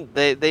Dellen,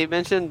 they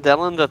mentioned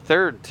Dellen the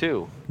Third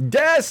too.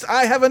 Yes,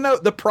 I have a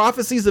note. The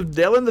prophecies of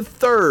Dellen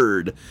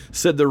III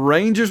said the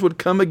Rangers would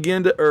come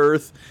again to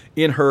Earth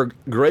in her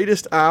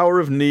greatest hour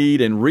of need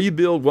and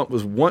rebuild what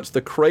was once the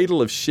cradle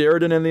of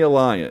Sheridan and the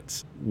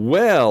Alliance.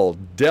 Well,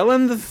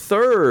 Dellen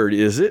III,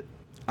 is it?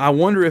 I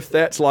wonder if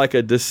that's like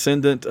a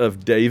descendant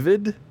of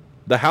David?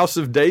 The House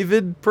of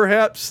David,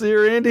 perhaps,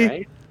 there, Andy?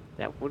 Right?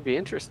 That would be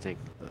interesting.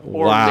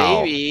 Or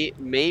Wow.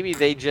 maybe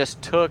they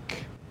just took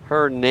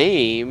her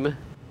name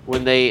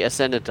when they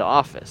ascended to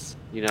office.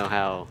 You know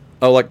how...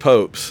 Oh, like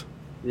popes.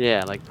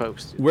 Yeah, like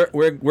popes.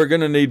 We're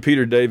going to need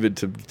Peter David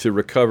to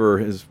recover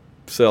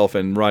himself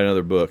and write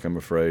another book, I'm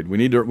afraid. We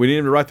need him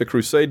to write the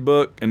Crusade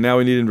book, and now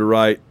we need him to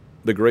write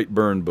the Great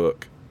Burn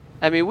book.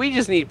 I mean, we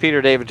just need Peter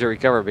David to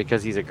recover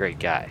because he's a great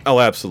guy. Oh,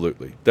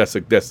 absolutely. That's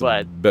a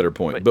better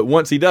point. But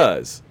once he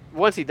does...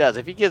 Once he does,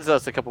 if he gives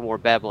us a couple more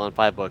Babylon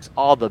 5 books,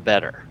 all the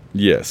better.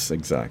 Yes,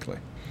 exactly.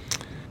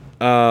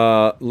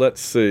 Let's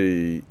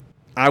see.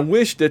 I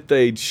wish that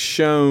they'd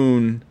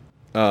shown...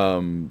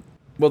 I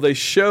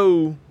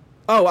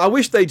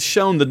wish they'd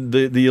shown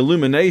the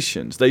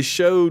illuminations.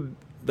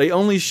 They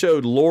only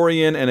showed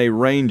Lorien and a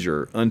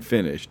Ranger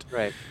unfinished.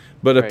 Right.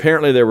 But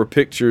apparently there were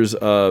pictures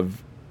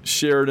of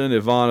Sheridan,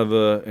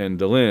 Ivanova, and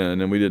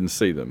Delenn, and we didn't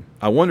see them.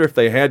 I wonder if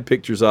they had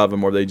pictures of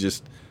them, or they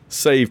just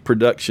saved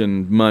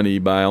production money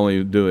by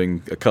only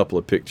doing a couple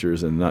of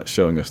pictures and not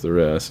showing us the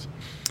rest.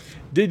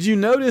 Did you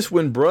notice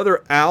when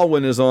Brother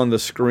Alwyn is on the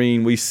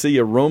screen, we see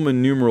a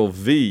Roman numeral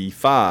V,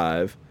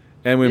 5,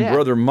 and when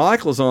Brother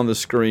Michael's on the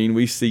screen,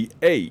 we see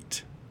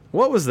 8.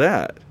 What was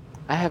that?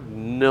 I have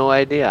no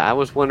idea. I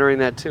was wondering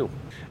that too.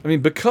 I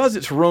mean, because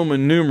it's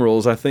Roman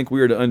numerals, I think we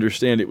are to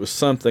understand it was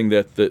something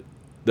that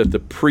the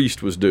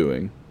priest was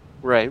doing.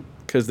 Right.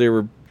 Because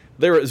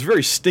it's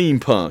very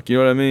steampunk, you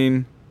know what I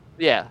mean?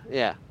 Yeah,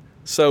 yeah.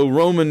 So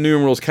Roman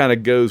numerals kind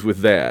of goes with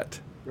that.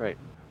 Right.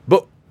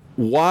 But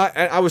why?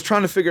 I was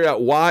trying to figure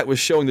out why it was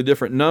showing the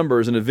different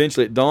numbers, and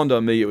eventually it dawned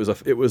on me it was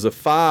a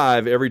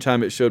 5 every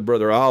time it showed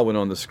Brother Alwyn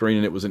on the screen,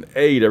 and it was an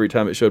 8 every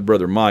time it showed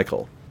Brother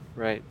Michael.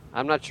 Right.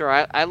 I'm not sure.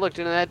 I looked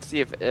into that to see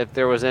if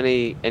there was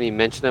any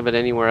mention of it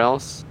anywhere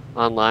else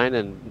online,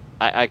 and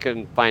I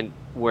couldn't find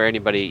where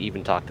anybody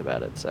even talked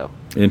about it. So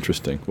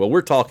interesting. Well,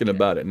 we're talking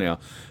about it now.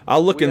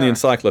 I'll look in the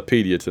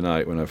encyclopedia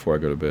tonight before I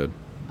go to bed.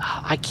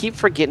 I keep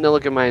forgetting to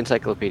look at my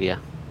encyclopedia.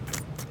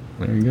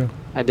 There you go.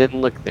 I didn't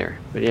look there,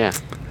 but yeah,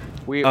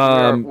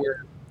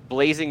 we're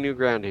blazing new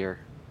ground here.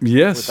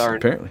 Yes, with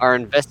apparently our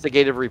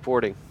investigative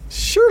reporting.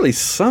 Surely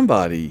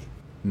somebody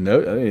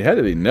it had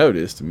to be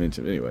noticed to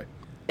mention anyway.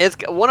 It's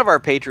one of our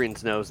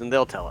patrons knows, and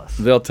they'll tell us.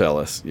 They'll tell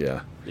us,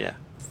 yeah. Yeah.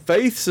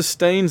 Faith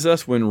sustains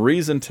us when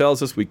reason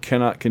tells us we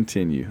cannot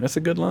continue. That's a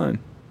good line.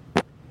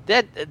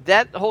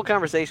 That whole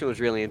conversation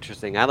was really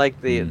interesting. I like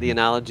the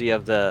analogy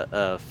of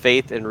the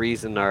faith and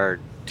reason are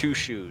two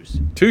shoes.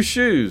 Two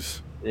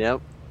shoes.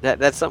 Yep.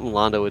 That's something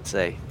Londo would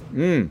say.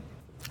 And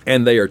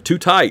they are too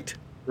tight.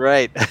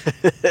 Right.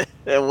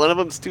 One of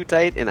them's too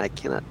tight, and I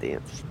cannot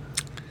dance.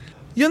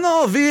 You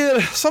know, Veer,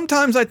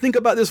 sometimes I think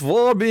about this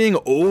war being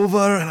over,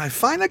 and I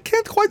find I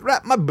can't quite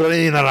wrap my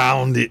brain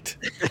around it.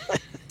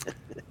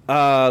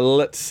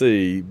 Let's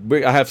see.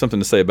 I have something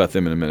to say about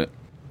them in a minute.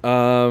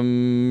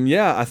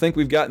 Yeah, I think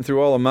we've gotten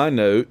through all of my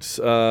notes.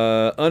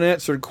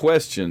 Unanswered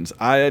questions.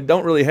 I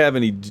don't really have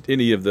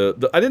any of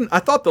the I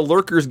thought the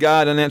Lurker's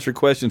Guide unanswered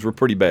questions were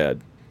pretty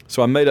bad,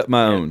 so I made up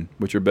my own,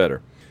 which are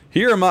better.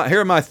 Here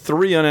are my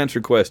 3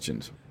 unanswered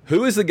questions.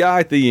 Who is the guy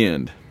at the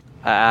end?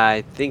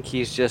 I think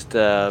he's just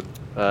the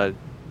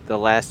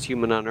last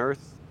human on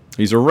Earth.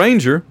 He's a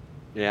ranger.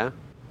 Yeah.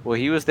 Well,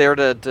 he was there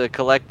to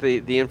collect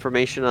the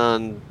information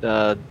on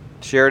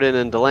Sheridan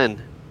and Delenn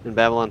in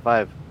Babylon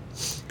 5.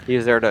 He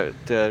was there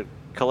to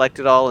collect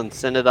it all and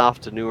send it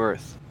off to New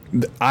Earth.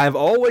 I've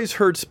always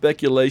heard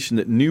speculation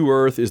that New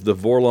Earth is the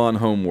Vorlon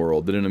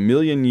homeworld. That in a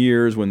million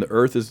years, when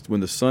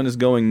the sun is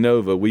going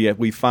nova,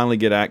 we finally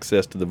get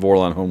access to the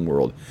Vorlon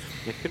homeworld.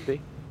 It could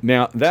be.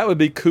 Now that would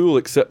be cool,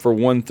 except for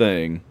one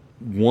thing.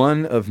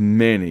 One of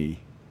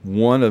many.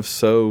 One of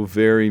so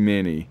very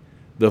many.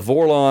 The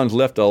Vorlons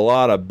left a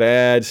lot of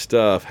bad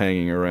stuff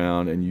hanging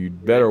around, and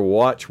you'd better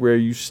watch where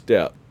you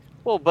step.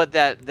 Well, but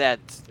that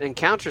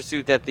encounter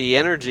suit that the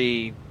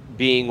energy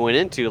being went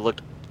into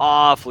looked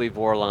awfully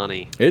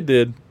Vorlon-y. It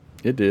did.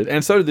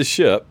 And so did the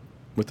ship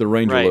with the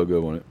Ranger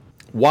logo on it.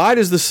 Why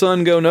does the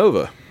sun go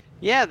nova?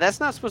 Yeah, that's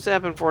not supposed to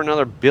happen for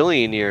another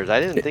billion years. I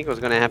didn't think it was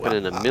going to happen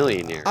in a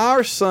million years.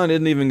 Our sun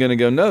isn't even going to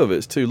go nova.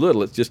 It's too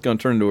little. It's just going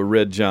to turn into a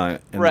red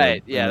giant.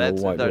 Right,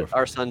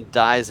 our sun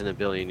dies in a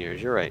billion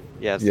years. You're right.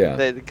 Yes,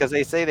 yeah. Because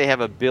they say they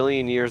have a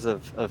billion years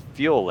of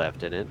fuel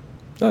left in it.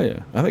 Oh, yeah.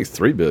 I think it's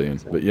 3 billion,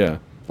 but yeah.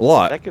 A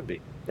lot. That could be.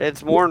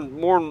 It's more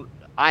than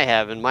I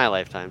have in my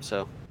lifetime,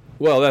 so.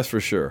 Well, that's for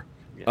sure.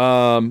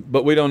 Yeah.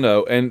 But we don't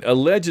know. And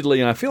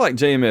allegedly, and I feel like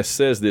JMS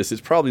says this,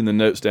 it's probably in the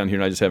notes down here,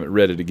 and I just haven't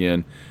read it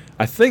again.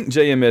 I think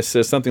JMS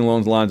says something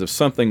along the lines of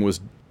something was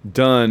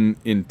done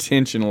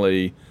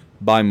intentionally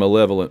by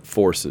malevolent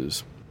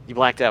forces. You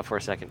blacked out for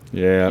a second.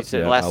 Yeah. You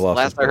said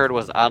last I heard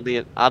was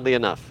oddly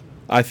enough.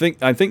 I think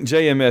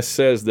JMS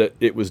says that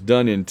it was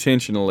done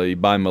intentionally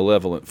by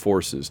malevolent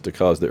forces to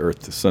cause the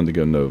sun to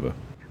go nova.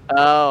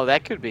 Oh,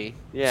 that could be.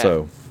 Yeah.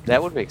 So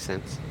that would make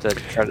sense to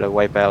try to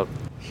wipe out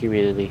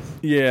humanity.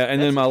 Yeah,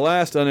 and then my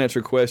last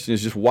unanswered question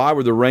is just why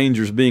were the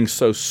Rangers being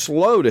so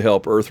slow to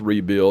help Earth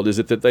rebuild? Is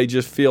it that they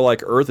just feel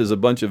like Earth is a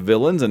bunch of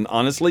villains? And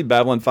honestly,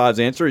 Babylon 5's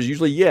answer is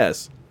usually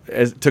yes.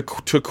 As to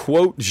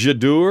quote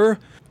Jadur,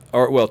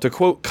 to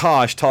quote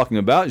Kosh talking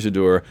about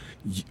Jadur,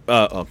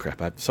 oh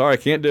crap, I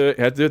can't do it.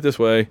 I have to do it this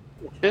way.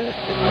 You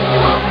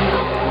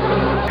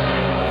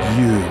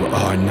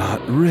are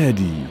not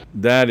ready.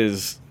 That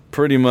is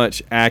pretty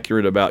much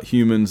accurate about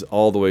humans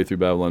all the way through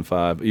Babylon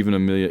 5, even a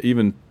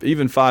million,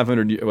 even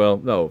 500 years,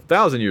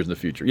 1,000 years in the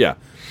future. Yeah.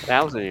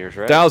 1,000 years,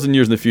 right? 1,000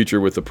 years in the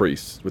future with the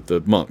priests, with the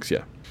monks,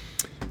 yeah.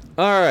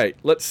 All right,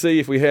 let's see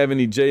if we have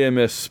any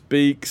JMS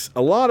speaks.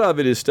 A lot of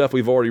it is stuff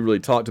we've already really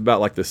talked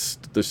about, like this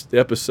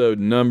episode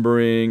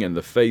numbering and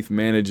the faith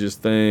manages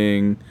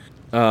thing.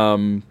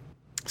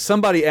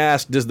 Somebody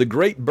asked, does the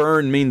Great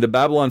Burn mean the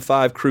Babylon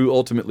 5 crew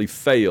ultimately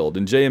failed?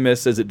 And JMS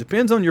says it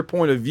depends on your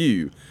point of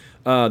view.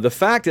 The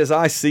fact as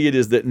I see it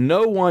is that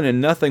no one and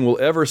nothing will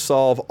ever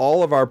solve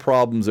all of our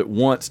problems at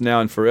once,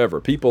 now and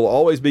forever. People will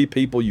always be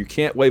people. You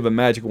can't wave a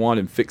magic wand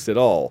and fix it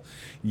all.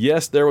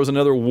 Yes, there was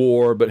another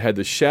war, but had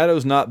the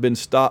shadows not been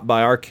stopped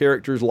by our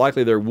characters,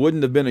 likely there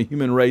wouldn't have been a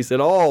human race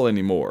at all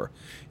anymore.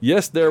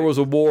 Yes, there was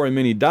a war and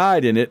many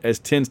died in it, as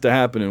tends to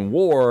happen in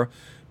war,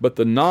 but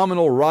the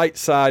nominal right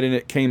side in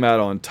it came out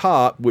on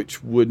top,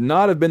 which would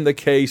not have been the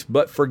case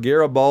but for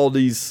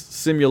Garibaldi's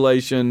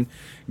simulation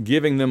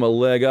giving them a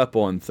leg up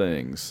on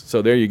things.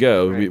 So there you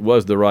go. Right. It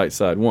was the right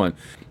side won.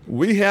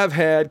 We have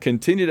had,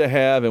 continue to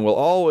have, and will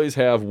always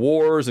have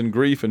wars and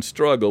grief and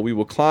struggle. We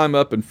will climb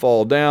up and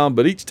fall down,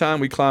 but each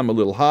time we climb a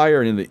little higher,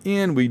 and in the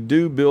end we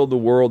do build the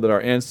world that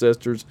our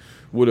ancestors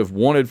would have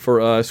wanted for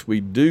us. We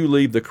do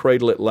leave the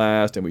cradle at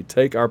last, and we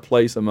take our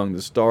place among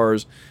the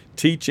stars,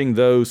 teaching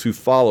those who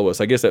follow us.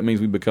 I guess that means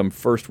we become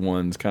first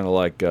ones, kind of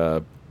like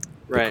the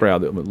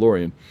crowd that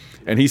Lorian.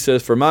 And he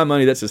says, for my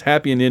money, that's as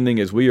happy an ending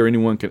as we or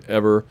anyone could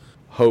ever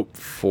hope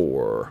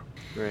for.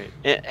 Right.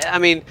 I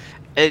mean,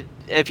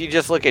 if you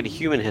just look at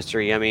human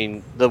history, I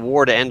mean, the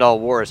war to end all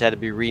wars had to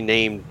be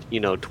renamed,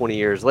 20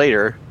 years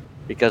later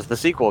because the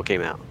sequel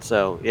came out.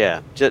 So,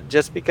 yeah,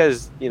 just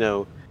because,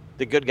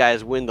 the good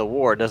guys win the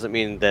war doesn't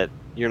mean that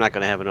you're not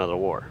going to have another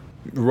war.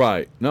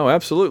 Right. No,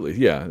 absolutely.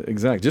 Yeah,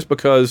 exactly. Just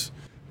because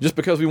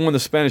we won the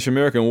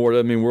Spanish-American War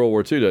doesn't mean World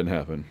War II doesn't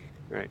happen.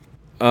 Right.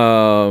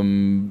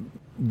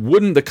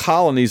 Wouldn't the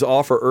colonies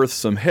offer Earth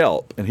some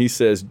help? And he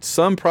says,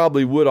 some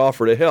probably would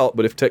offer to help,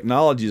 but if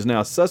technology is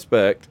now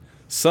suspect,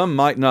 some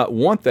might not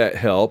want that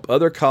help.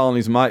 Other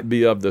colonies might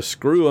be of the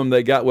screw 'em,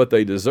 they got what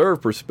they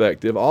deserve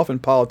perspective. Often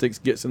politics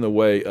gets in the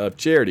way of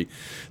charity.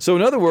 So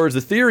in other words,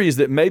 the theory is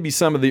that maybe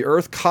some of the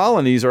Earth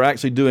colonies are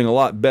actually doing a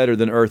lot better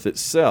than Earth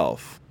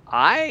itself.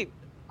 I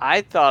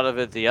thought of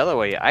it the other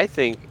way. I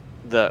think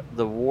the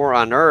war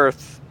on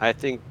Earth, I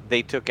think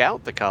they took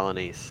out the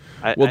colonies.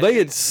 They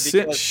had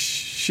sent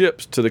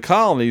ships to the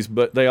colonies,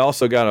 but they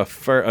also got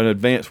an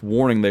advance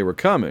warning they were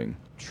coming.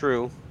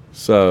 True.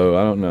 So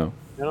I don't know.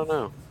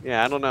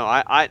 Yeah, I don't know.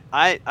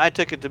 I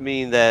took it to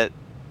mean that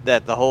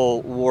the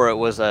whole war, it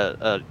was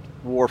a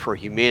war for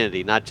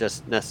humanity, not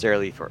just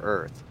necessarily for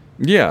Earth.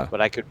 Yeah.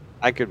 But I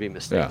could be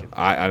mistaken.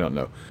 Yeah, I don't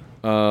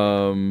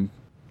know.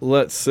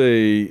 Let's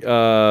see.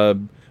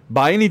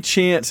 By any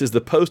chance, is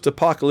the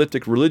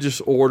post-apocalyptic religious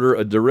order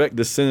a direct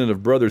descendant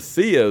of Brother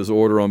Theo's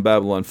order on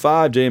Babylon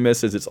 5? JMS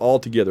says it's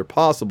altogether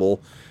possible,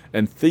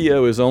 and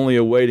Theo is only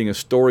awaiting a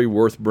story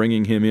worth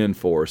bringing him in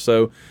for.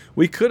 So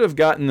we could have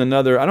gotten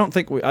another.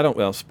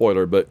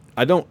 Spoiler, but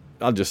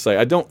I'll just say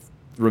I don't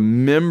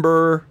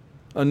remember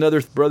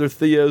another Brother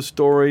Theo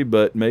story,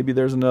 but maybe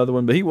there's another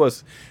one. But he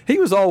was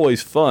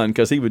always fun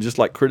because he would just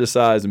like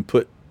criticize and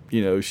put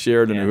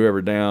Sheridan or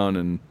whoever down,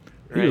 and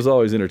he was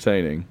always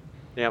entertaining.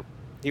 Yep.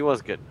 He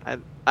was good. I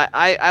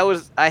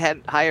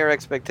had higher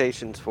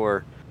expectations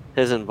for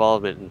his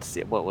involvement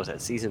in what was that,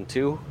 season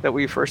 2 that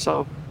we first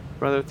saw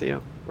Brother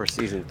Theo, or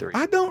season 3?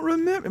 I don't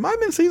remember. It might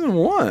have been season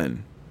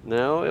 1.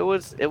 No, it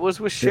was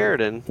with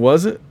Sheridan.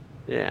 Was it?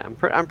 Yeah,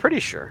 I'm pretty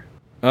sure.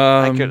 We'll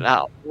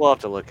have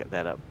to look at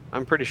that up.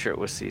 I'm pretty sure it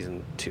was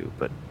season 2,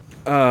 but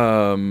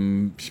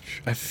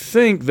I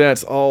think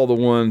that's all the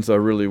ones I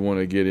really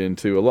want to get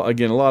into. A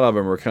lot of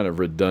them are kind of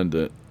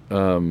redundant.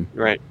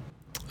 Right.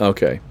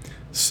 Okay.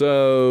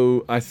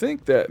 So I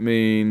think that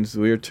means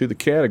we are to the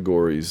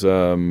categories.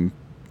 You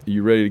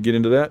ready to get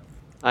into that?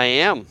 I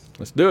am.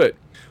 Let's do it.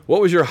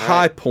 What was your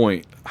high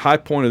point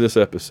of this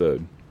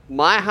episode?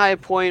 My high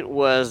point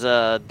was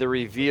the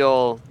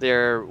reveal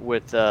there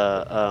with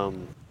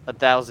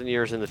 1,000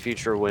 years in the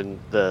future when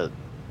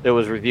it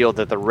was revealed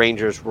that the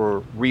Rangers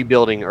were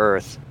rebuilding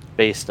Earth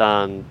based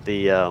on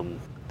the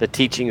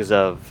teachings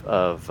of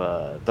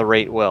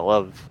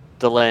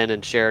Delenn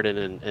and Sheridan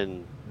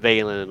and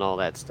Valen and all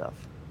that stuff.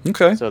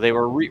 Okay. So they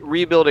were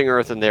rebuilding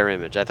Earth in their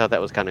image. I thought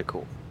that was kind of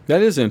cool.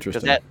 That is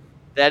interesting.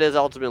 That is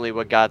ultimately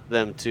what got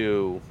them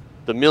to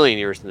the million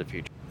years in the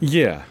future.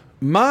 Yeah.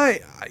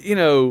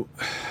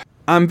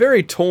 I'm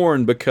very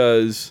torn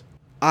because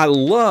I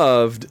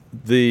loved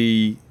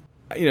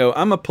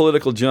I'm a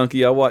political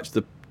junkie. I watch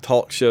the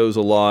talk shows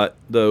a lot,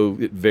 though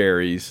it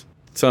varies.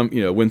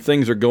 When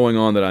things are going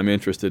on that I'm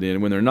interested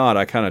in, when they're not,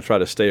 I kind of try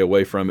to stay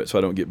away from it so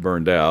I don't get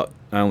burned out.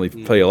 I only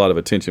pay a lot of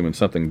attention when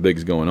something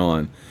big's going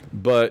on.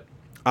 But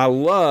I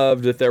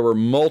loved that there were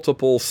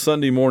multiple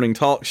Sunday morning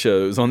talk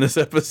shows on this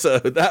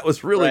episode. That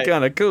was really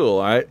kind of cool,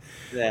 all right?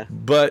 Yeah.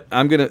 But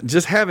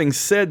just having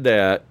said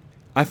that,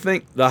 I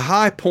think the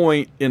high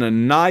point in a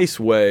nice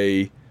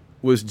way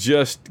was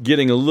just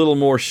getting a little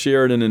more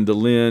Sheridan and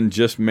Delenn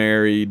just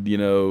married,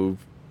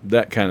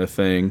 that kind of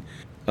thing,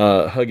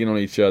 hugging on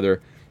each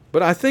other.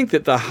 But I think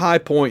that the high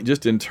point,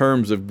 just in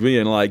terms of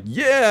being like,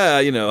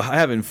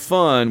 having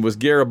fun, was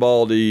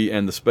Garibaldi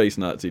and the space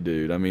Nazi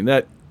dude. I mean,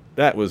 that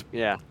was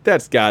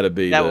that's got to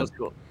be was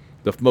cool.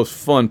 The most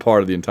fun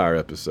part of the entire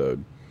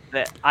episode.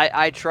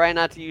 I try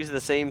not to use the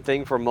same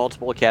thing for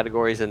multiple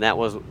categories, and that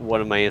was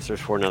one of my answers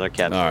for another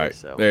category. All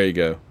right, there you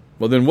go.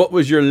 Well, then what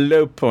was your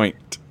low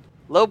point?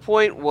 Low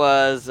point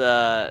was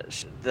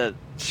the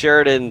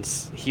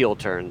Sheridan's heel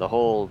turn,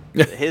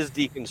 his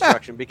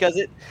deconstruction,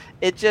 because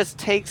it just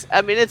takes.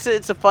 I mean, it's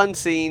a fun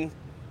scene,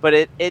 but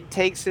it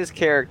takes his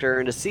character,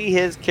 and to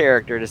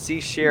see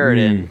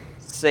Sheridan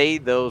say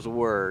those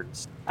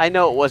words. I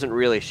know it wasn't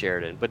really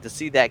Sheridan, but to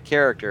see that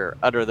character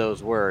utter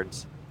those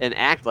words, and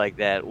act like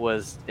that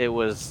was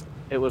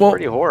Well,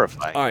 pretty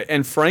horrifying. All right,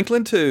 and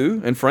Franklin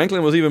too. And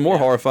Franklin was even more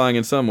horrifying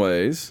in some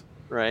ways.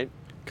 Right.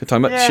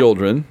 Talking about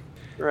children.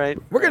 Right.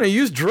 We're going to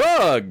use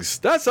drugs.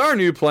 That's our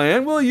new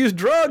plan. We'll use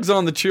drugs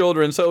on the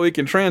children so we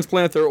can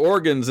transplant their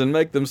organs and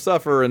make them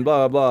suffer and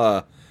blah,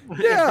 blah.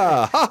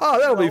 Yeah,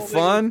 that'll be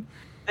fun.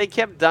 They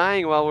kept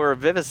dying while we were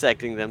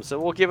vivisecting them, so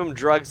we'll give them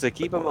drugs to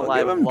keep them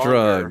alive Give them longer.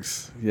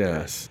 drugs,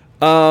 yes.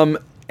 And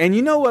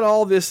you know what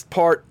all this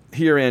part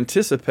here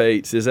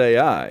anticipates is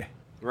AI.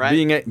 Right.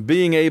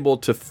 Being able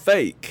to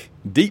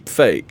deep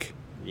fake.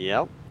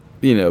 Yep.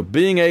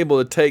 Being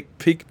able to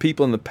take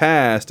people in the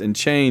past and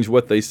change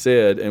what they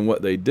said and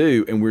what they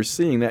do, and we're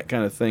seeing that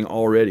kind of thing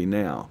already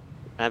now.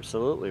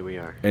 Absolutely, we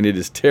are. And it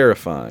is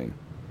terrifying.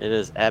 It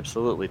is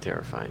absolutely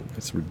terrifying.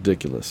 It's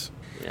ridiculous.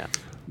 Yeah.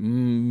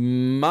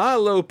 My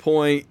low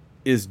point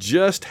is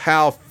just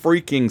how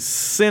freaking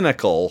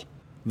cynical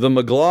the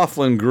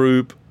McLaughlin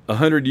group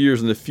 100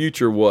 years in the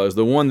future was.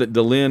 The one that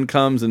DeLynn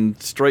comes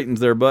and straightens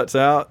their butts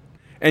out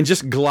and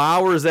just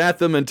glowers at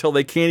them until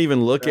they can't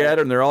even look at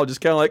her, and they're all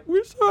just kind of like,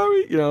 we're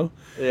sorry,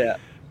 Yeah.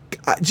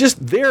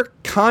 Just their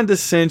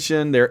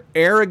condescension, their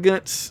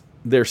arrogance,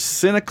 their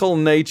cynical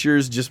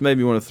natures just made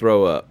me want to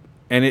throw up.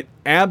 And it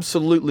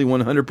absolutely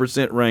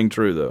 100% rang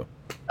true, though.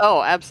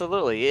 Oh,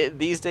 absolutely.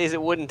 These days,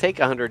 it wouldn't take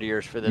 100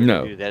 years for them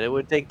to do that. It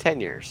would take 10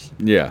 years.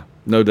 Yeah,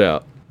 no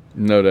doubt.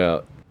 No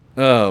doubt.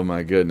 Oh,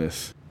 my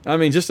goodness. I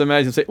mean, just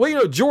imagine saying,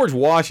 well, George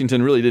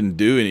Washington really didn't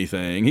do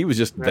anything. He was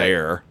just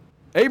there.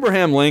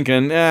 Abraham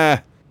Lincoln,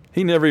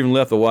 he never even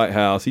left the White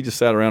House. He just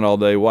sat around all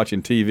day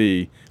watching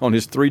TV on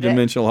his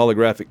three-dimensional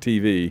holographic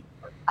TV.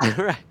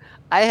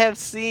 I've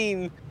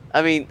seen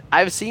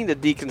the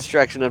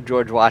deconstruction of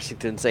George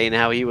Washington, saying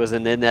how he was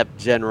an inept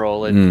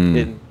general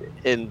and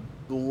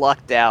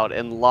lucked out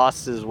and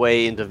lost his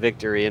way into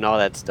victory and all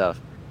that stuff.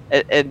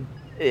 And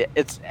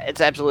it's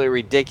absolutely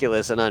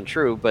ridiculous and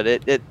untrue, but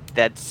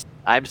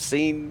I've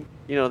seen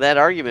that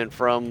argument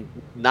from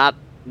not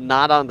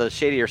on the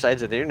shadier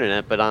sides of the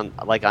internet, but on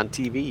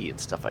TV and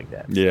stuff like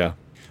that. Yeah.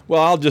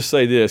 Well, I'll just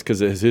say this, because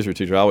as a history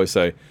teacher, I always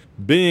say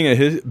being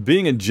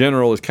a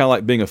general is kind of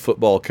like being a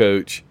football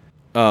coach.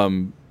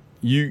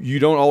 You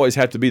don't always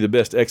have to be the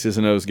best X's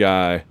and O's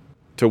guy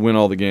to win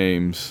all the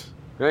games.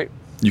 Right.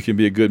 You can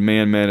be a good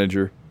man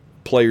manager,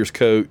 players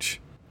coach,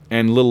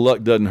 and little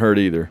luck doesn't hurt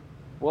either.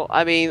 Well,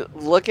 I mean,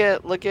 look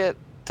at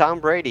Tom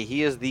Brady.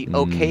 He is the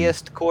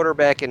okayest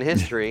quarterback in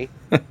history.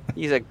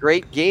 He's a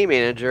great game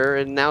manager,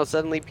 and now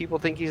suddenly people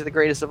think he's the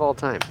greatest of all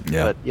time.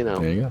 Yeah. But,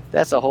 there you go.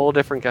 That's a whole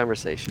different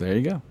conversation. There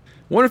you go.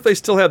 Wonder if they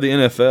still have the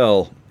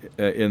NFL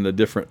in the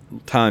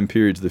different time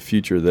periods of the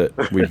future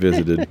that we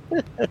visited.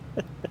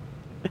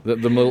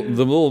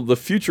 The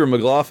future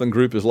McLaughlin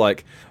group is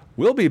like,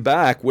 we'll be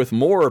back with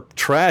more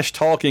trash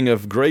talking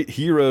of great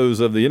heroes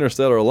of the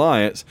Interstellar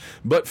Alliance,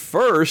 but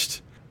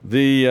first,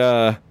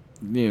 I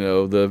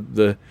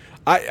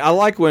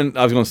like when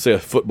I was going to say a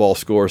football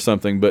score or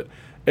something, but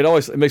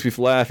it makes me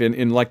laugh.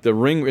 In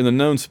the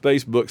known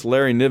space books,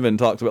 Larry Niven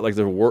talks about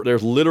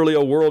there's literally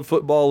a World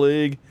Football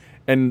League.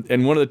 And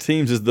one of the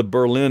teams is the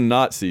Berlin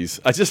Nazis.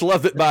 I just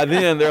love that by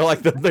then they're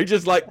like they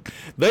just like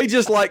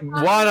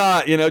why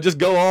not, just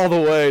go all the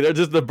way. They're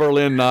just the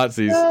Berlin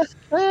Nazis.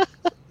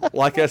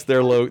 Like that's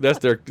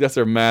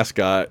their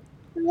mascot.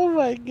 Oh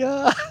my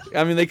God.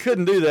 I mean, they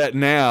couldn't do that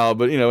now,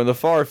 but in the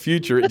far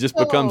future it just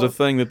becomes a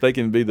thing that they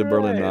can be the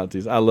Berlin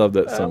Nazis. I love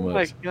that so much. Oh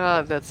my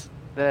God,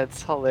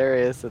 that's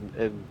hilarious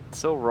and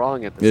so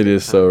wrong at the same time. It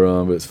is so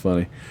wrong, but it's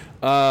funny.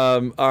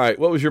 All right,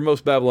 what was your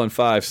most Babylon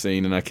 5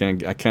 scene? And I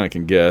kind of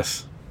can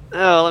guess.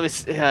 Oh, let me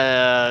see.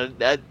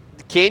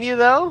 Can you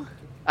though?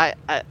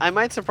 I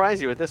might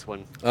surprise you with this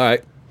one. All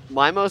right.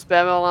 My most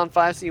Babylon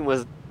 5 scene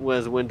was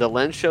when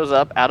DeLynn shows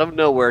up out of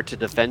nowhere to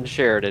defend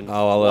Sheridan.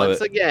 Oh, I love it.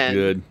 Once again,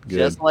 good.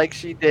 Just like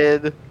she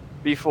did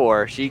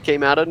before. She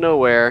came out of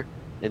nowhere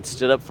and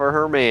stood up for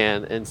her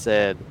man and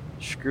said,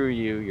 "Screw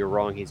you, you're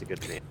wrong, he's a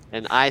good man."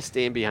 And I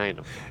stand behind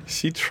him.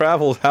 She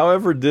travels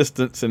however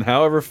distance and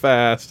however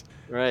fast.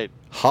 Right.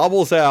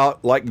 Hobbles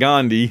out like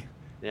Gandhi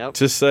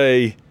to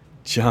say,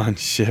 John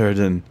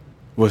Sheridan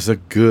was a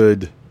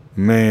good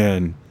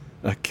man,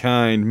 a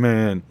kind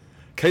man.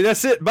 Okay,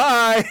 that's it.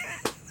 Bye.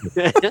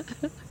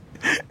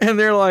 And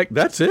they're like,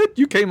 that's it?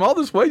 You came all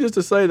this way just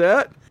to say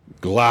that?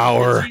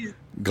 Glower. You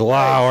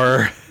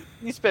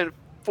spent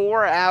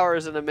 4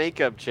 hours in a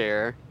makeup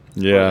chair.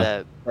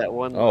 Yeah. For that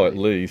one. Oh, at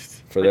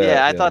least for that.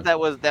 Yeah, I thought that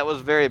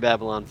was very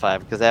Babylon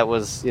 5 because that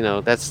was,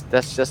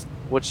 that's just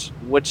what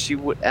she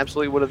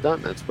absolutely would have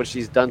done. That's what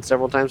she's done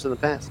several times in the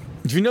past.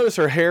 Did you notice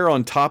her hair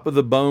on top of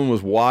the bone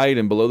was white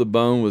and below the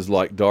bone was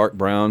like dark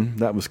brown?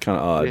 That was kind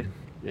of odd.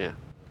 Yeah.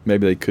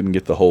 Maybe they couldn't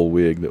get the whole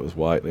wig that was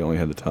white. They only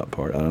had the top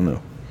part. I don't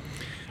know.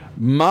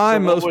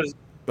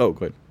 Go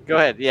ahead. Go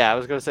ahead. Yeah, I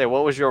was going to say,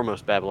 what was your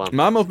most Babylon?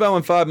 My most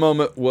Babylon 5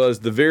 moment was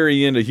the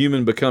very end. A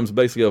human becomes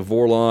basically a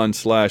Vorlon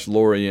 /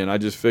 Lorien. I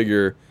just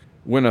figure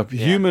when a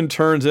human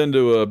turns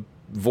into a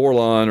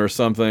Vorlon or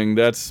something,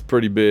 that's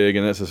pretty big,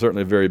 and that's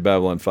certainly a very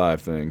Babylon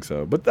 5 thing.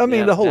 So, but I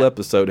mean, the whole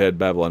episode had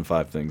Babylon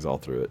 5 things all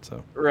through it.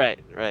 So right.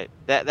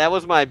 That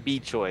was my B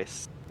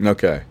choice.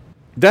 Okay,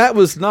 that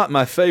was not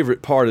my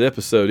favorite part of the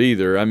episode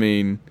either. I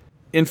mean,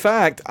 in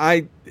fact,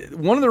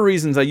 one of the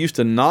reasons I used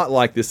to not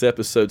like this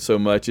episode so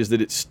much is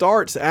that it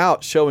starts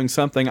out showing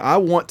something I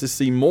want to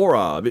see more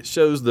of. It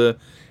shows John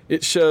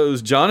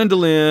and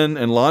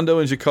Delenn and Londo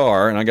and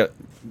Jakar, and I got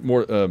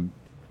more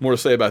to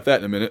say about that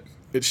in a minute.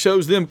 It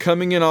shows them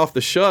coming in off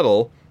the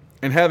shuttle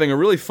and having a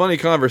really funny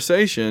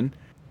conversation,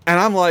 and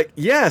I'm like,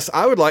 yes,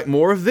 I would like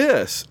more of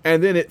this.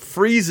 And then it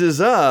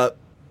freezes up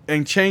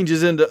and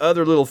changes into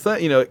other little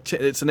things. You know,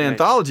 it's an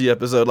anthology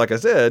episode, like I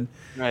said.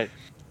 Right.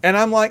 And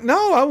I'm like,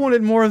 no, I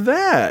wanted more of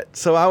that.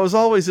 So I was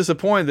always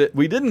disappointed that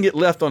we didn't get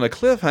left on a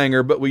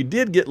cliffhanger, but we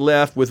did get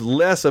left with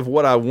less of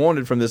what I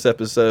wanted from this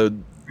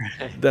episode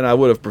than I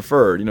would have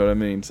preferred. You know what I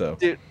mean? So,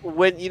 dude,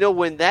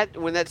 when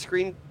that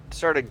screen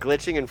started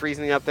glitching and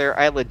freezing up there,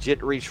 I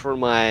legit reached for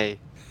my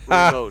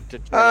remote to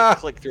try to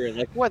click through it.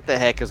 Like, what the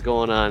heck is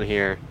going on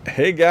here?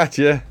 He got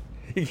you.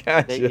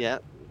 Yeah,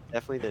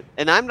 definitely did.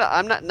 And I'm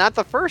not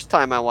the first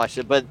time I watched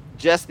it, but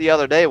just the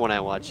other day when I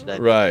watched it.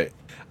 Right.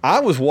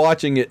 I was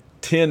watching it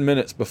 10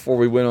 minutes before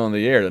we went on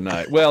the air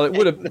tonight. Well, it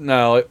would have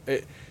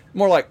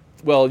more like,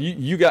 well,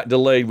 you got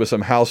delayed with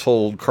some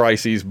household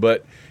crises,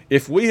 but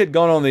if we had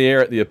gone on the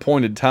air at the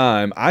appointed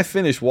time, I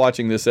finished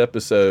watching this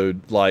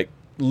episode like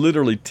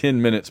literally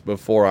 10 minutes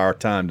before our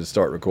time to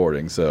start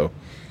recording. So,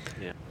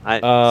 yeah.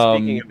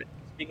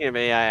 Speaking of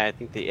AI, I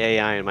think the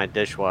AI in my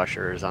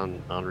dishwasher is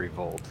on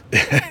revolt.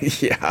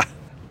 Yeah.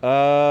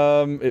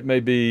 It may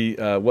be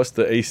what's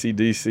the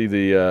AC/DC,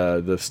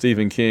 the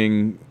Stephen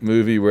King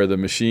movie where the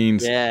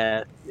machines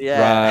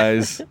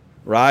rise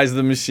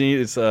the machine.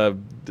 It's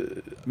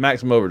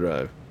Maximum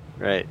Overdrive.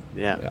 Right.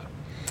 Yeah.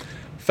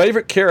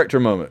 Favorite character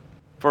moment?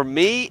 For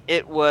me,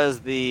 it was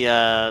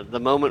the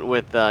moment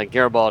with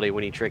Garibaldi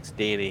when he tricks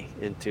Danny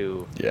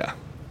into. Yeah.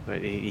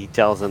 He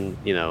tells him,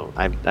 you know,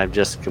 I've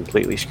just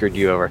completely screwed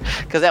you over,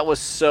 because that was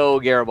so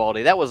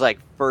Garibaldi. That was like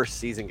first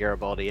season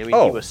Garibaldi. I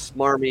mean, he was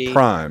smarmy,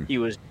 prime. He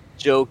was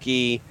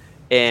jokey,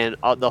 and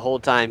the whole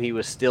time he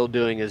was still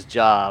doing his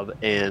job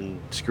and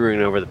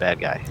screwing over the bad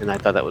guy. And I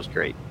thought that was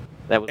great.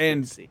 That was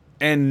good to see.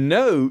 And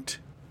note,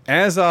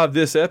 as of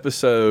this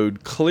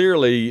episode,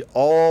 clearly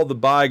all the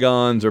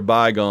bygones are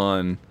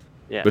bygone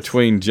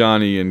between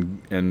Johnny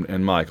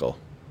and Michael.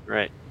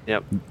 Right.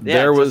 Yep.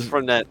 There was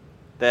from that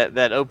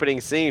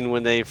opening scene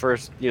when they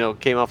first,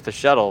 came off the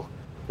shuttle.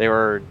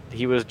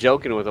 He was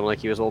joking with them like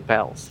he was old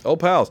pals. Old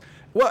pals.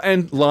 Well,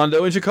 and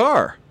Londo and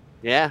Jakar.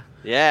 Yeah.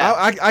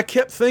 I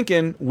kept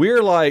thinking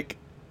we're like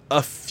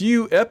a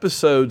few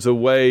episodes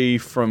away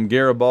from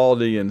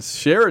Garibaldi and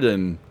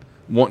Sheridan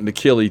wanting to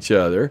kill each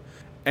other,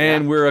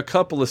 and we're a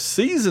couple of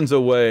seasons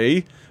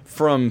away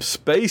from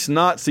Space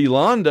Nazi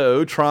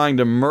Londo trying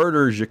to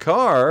murder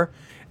Jakar,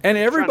 and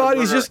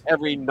everybody's just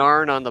every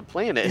Narn on the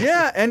planet.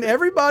 Yeah, and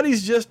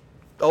everybody's just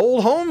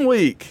old home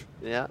week.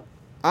 Yeah.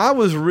 I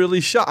was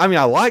really shocked. I mean,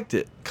 I liked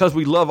it because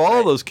we love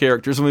all those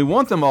characters and we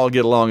want them all to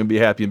get along and be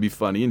happy and be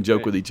funny and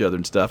joke with each other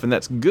and stuff, and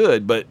that's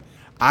good. But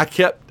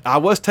I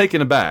was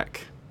taken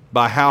aback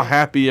by how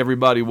happy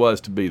everybody was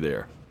to be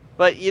there.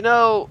 But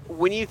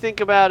when you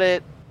think about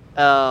it,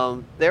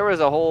 there was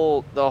the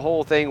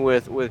whole thing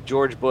with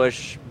George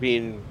Bush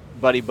being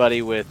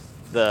buddy with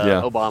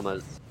the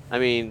Obamas. I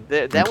mean,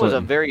 that was a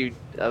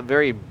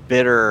very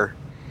bitter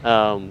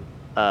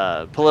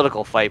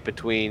political fight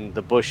between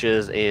the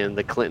Bushes and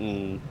the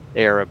Clinton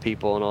era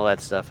people and all that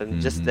stuff. And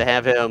just to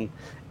have him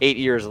 8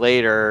 years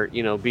later,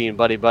 being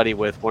buddy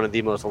with one of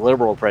the most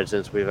liberal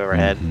presidents we've ever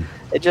had,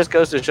 it just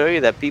goes to show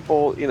you that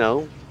people,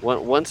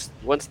 once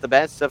the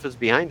bad stuff is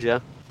behind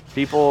you,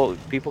 people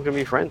can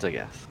be friends, I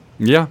guess.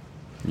 Yeah.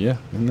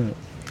 Isn't it?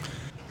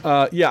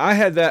 I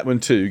had that one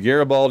too.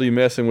 Garibaldi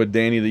messing with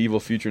Danny, the evil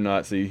future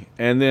Nazi.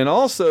 And then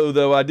also,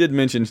 though, I did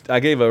mention, I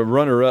gave a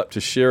runner-up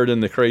to Sheridan,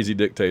 the crazy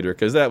dictator,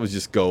 because that was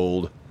just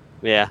gold.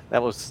 Yeah,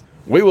 that was...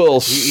 We will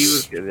he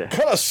was good.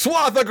 Cut a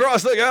swath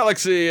across the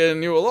galaxy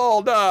and you will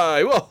all die.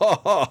 I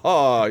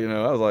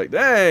was like,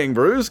 dang,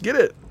 Bruce, get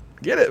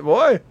it,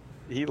 boy.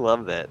 He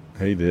loved that.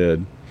 He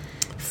did.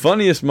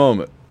 Funniest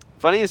moment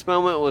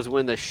was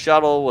when the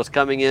shuttle was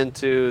coming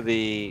into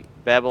the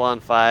Babylon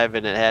 5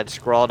 and it had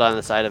scrawled on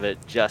the side of it,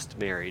 "Just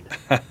Married."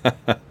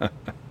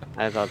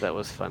 I thought that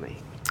was funny.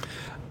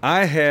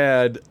 I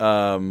had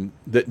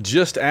that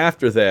just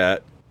after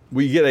that,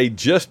 we get a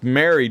just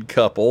married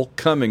couple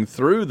coming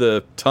through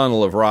the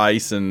tunnel of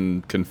rice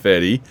and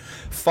confetti,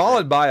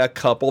 followed by a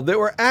couple that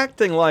were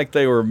acting like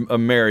they were a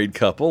married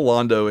couple,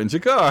 Londo and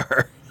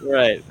Jakar.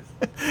 Right.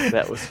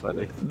 That was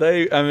funny.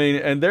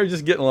 And they're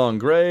just getting along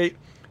great.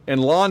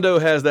 And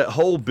Londo has that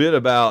whole bit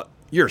about,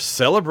 you're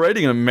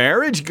celebrating a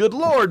marriage? Good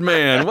Lord,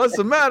 man. What's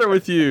the matter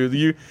with you?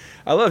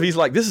 He's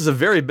like, this is a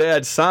very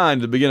bad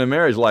sign to begin a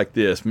marriage like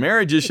this.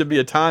 Marriages should be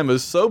a time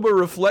of sober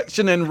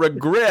reflection and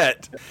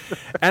regret.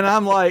 And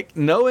I'm like,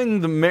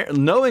 knowing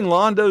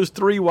Londo's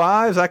 3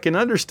 wives, I can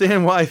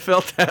understand why he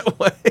felt that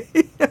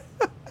way.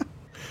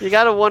 You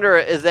got to wonder,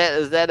 is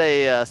that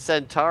a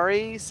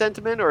Centauri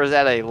sentiment or is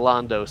that a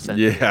Londo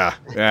sentiment?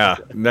 Yeah.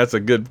 That's a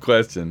good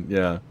question.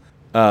 Yeah.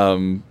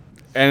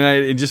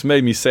 It just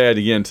made me sad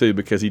again, too,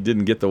 because he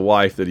didn't get the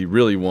wife that he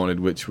really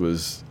wanted, which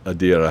was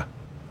Adira.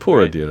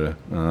 Poor Right.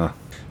 Adira.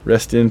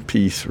 Rest in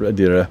peace,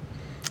 Adira.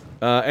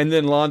 And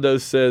then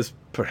Londo says,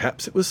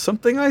 perhaps it was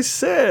something I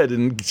said.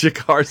 And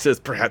Jakar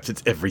says, perhaps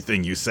it's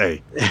everything you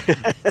say.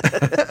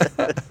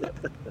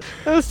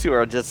 Those two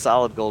are just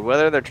solid gold.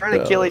 Whether they're trying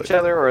to kill each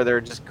other or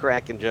they're just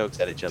cracking jokes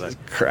at each other.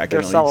 Cracking They're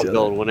on each solid other.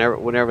 gold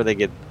whenever they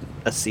get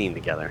a scene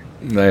together.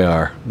 They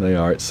are.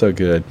 It's so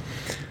good.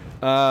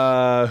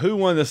 Who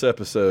won this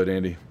episode,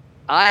 Andy?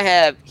 I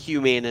have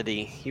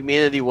Humanity.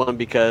 Humanity won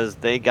because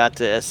they got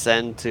to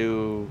ascend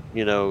to,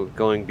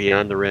 going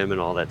beyond the rim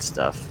and all that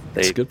stuff.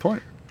 That's a good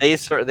point. They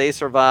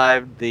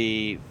survived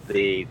the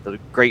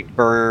Great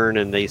Burn,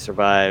 and they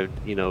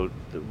survived, the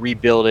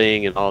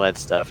rebuilding and all that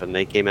stuff, and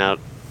they came out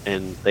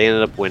and they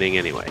ended up winning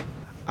anyway.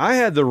 I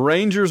had the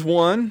Rangers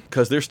won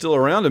because they're still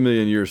around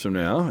 1,000,000 years from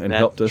now and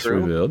helped us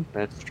rebuild.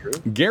 That's true.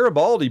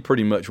 Garibaldi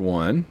pretty much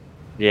won.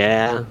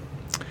 Yeah.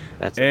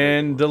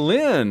 And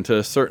Delenn, to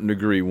a certain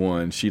degree,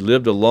 won. She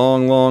lived a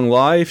long, long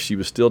life. She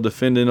was still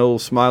defending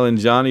old Smiling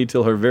Johnny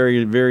till her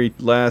very, very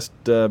last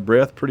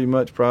breath, pretty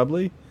much,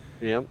 probably.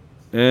 Yep.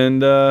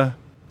 And,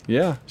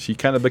 she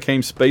kind of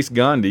became Space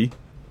Gandhi,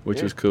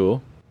 which was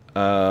cool.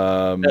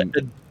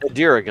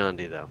 Adira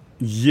Gandhi, though.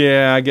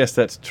 Yeah, I guess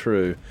that's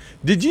true.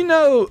 Did you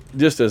know,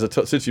 just as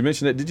since you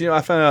mentioned it, did you know I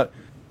found out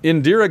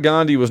Indira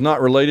Gandhi was not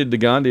related to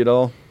Gandhi at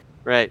all?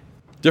 Right.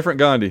 Different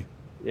Gandhi.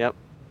 Yep.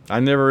 I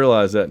never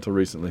realized that until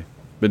recently.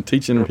 Been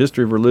teaching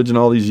history of religion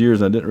all these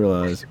years, and I didn't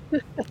realize.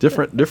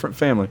 Different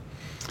family.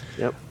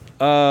 Yep.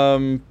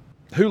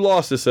 Who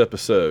lost this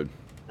episode?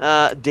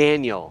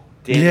 Daniel.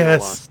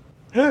 Yes.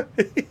 Lost.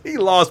 He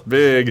lost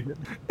big,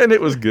 and it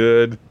was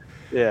good.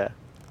 Yeah.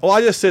 Well,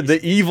 I just said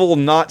the evil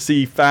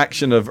Nazi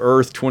faction of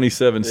Earth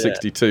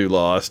 2762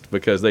 lost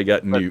because they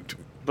got nuked.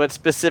 But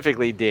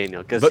specifically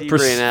Daniel, because he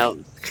ran out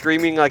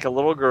screaming like a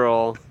little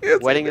girl,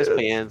 wetting his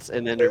pants,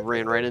 and then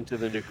ran right into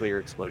the nuclear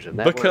explosion.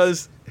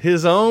 Because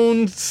his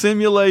own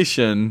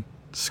simulation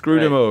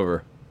screwed him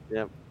over.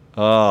 Yep.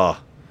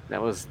 Ah.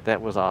 That was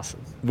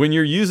awesome. When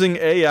you're using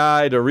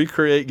AI to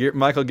recreate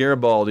Michael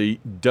Garibaldi,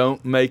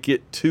 don't make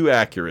it too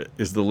accurate,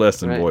 is the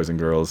lesson, boys and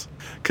girls.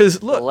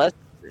 Because, look,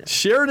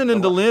 Sheridan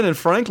and Delenn and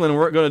Franklin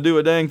weren't going to do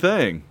a dang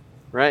thing.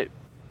 Right.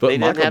 But they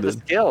Michael didn't have did. the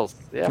skills.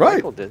 Yeah,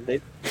 Right. Michael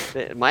did.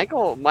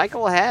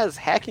 Michael has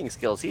hacking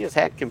skills. He has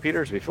hacked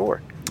computers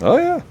before. Oh,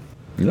 yeah.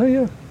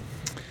 Yeah.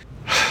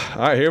 All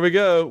right, here we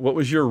go. What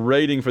was your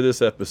rating for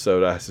this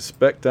episode? I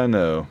suspect I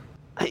know.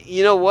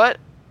 You know what?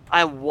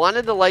 I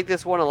wanted to like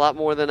this one a lot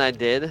more than I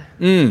did,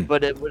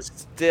 but it was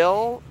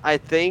still, I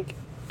think,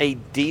 a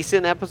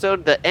decent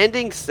episode. The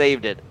ending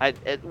saved it.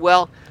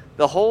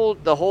 The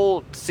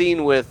whole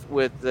scene with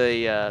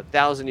the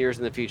 1,000 years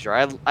in the future.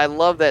 I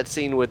love that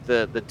scene with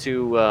the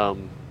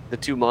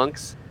two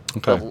monks.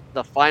 Okay.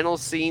 The final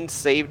scene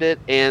saved it,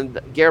 and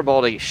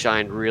Garibaldi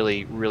shined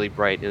really, really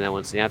bright in that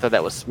one scene. I thought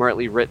that was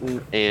smartly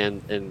written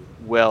and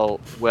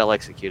well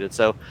executed.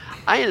 So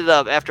I ended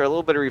up, after a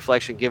little bit of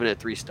reflection, giving it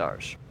 3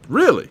 stars.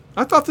 Really?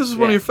 I thought this was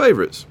one of your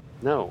favorites.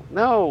 No.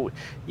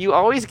 You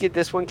always get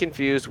this one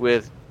confused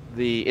with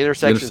the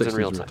intersections in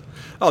real time.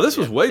 Oh, this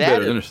was way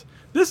better than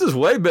this is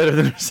way better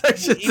than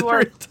intersections. You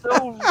are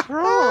so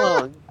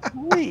wrong.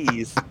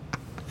 Please.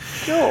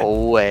 Go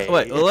away.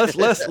 Wait,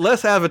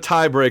 let's have a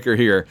tiebreaker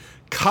here.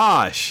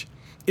 Kosh,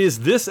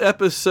 is this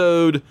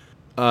episode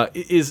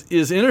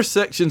is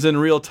intersections in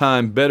real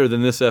time better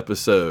than this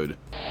episode?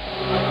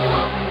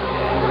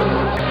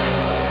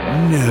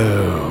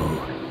 No.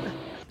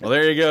 Well,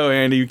 there you go,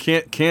 Andy. You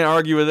can't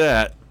argue with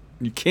that.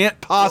 You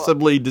can't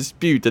possibly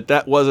dispute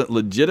that wasn't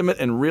legitimate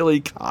and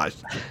really Kosh.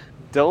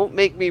 Don't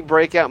make me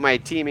break out my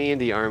Team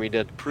Andy army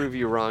to prove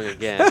you wrong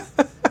again.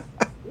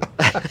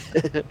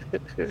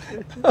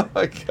 Oh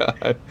my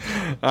God.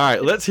 All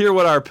right, let's hear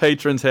what our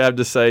patrons have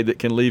to say that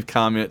can leave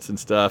comments and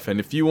stuff. And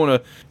if you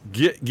want to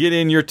get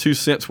in your 2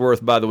 cents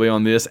worth, by the way,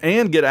 on this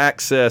and get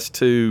access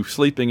to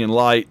Sleeping in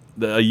Light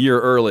a year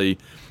early,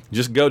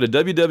 just go to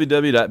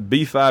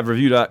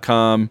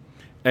www.b5review.com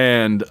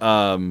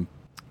and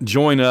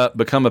join up,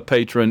 become a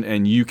patron,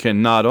 and you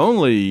can not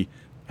only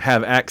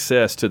have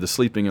access to the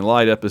Sleeping in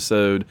Light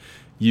episode,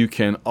 you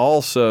can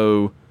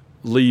also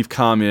leave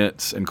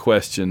comments and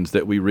questions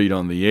that we read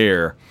on the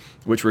air,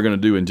 which we're going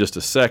to do in just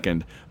a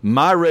second.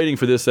 My rating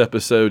for this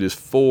episode is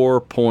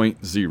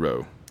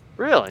 4.0.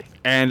 Really?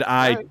 And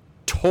I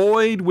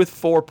toyed with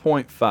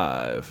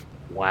 4.5.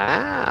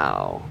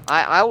 Wow.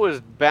 I was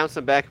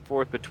bouncing back and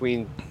forth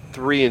between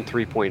 3 and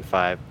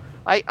 3.5.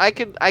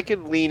 I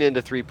could lean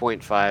into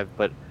 3.5,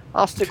 but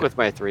I'll stick with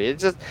my 3.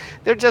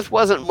 There just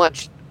wasn't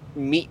much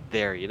meat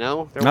there, you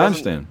know? I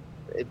understand.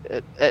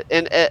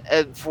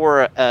 And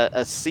for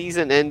a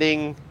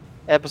season-ending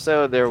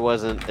episode,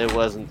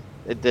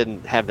 it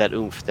didn't have that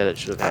oomph that it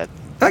should have had.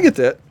 I get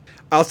that.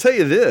 I'll tell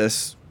you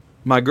this.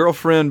 My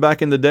girlfriend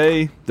back in the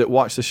day that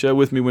watched the show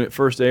with me when it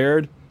first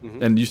aired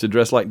and used to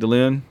dress like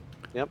Delenn,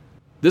 Yep.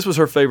 This was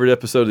her favorite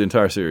episode of the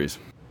entire series.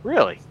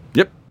 Really?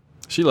 Yep.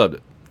 She loved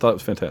it. Thought it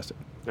was fantastic.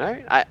 All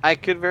right. I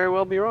could very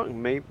well be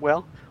wrong. Maybe.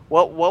 Well,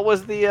 what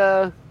was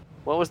the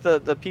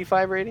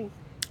P5 rating?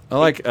 I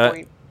like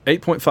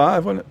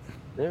 8.5, wasn't it?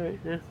 All right.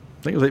 Yeah.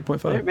 I think it was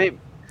 8.5. Maybe.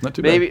 Not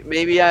too bad.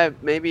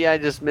 Maybe I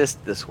just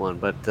missed this one,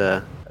 but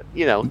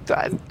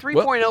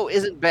 3.0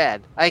 isn't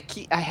bad. I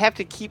have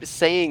to keep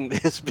saying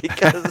this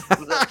because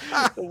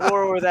the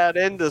War Without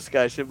End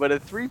discussion, but a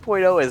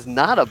 3.0 is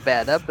not a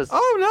bad episode.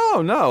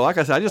 Oh no! Like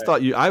I said, I just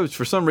thought I was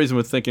for some reason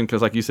was thinking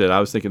because, like you said,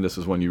 I was thinking this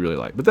was one you really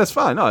liked, but that's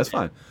fine. No, that's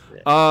fine.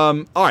 Yeah.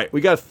 All right,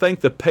 we got to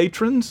thank the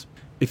patrons.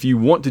 If you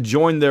want to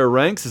join their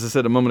ranks, as I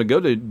said a moment ago,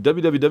 to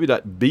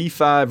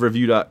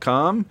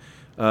www.b5review.com.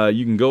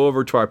 You can go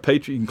over to our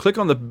Patreon. You can click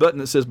on the button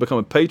that says Become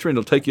a Patron.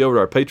 It'll take you over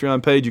to our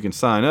Patreon page. You can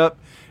sign up,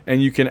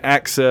 and you can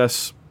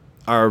access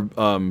our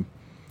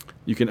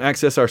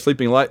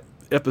Sleeping Light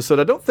episode.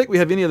 I don't think we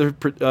have any other.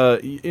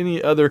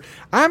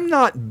 I'm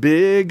not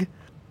big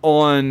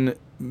on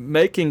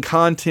making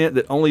content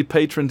that only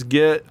patrons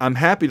get. I'm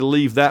happy to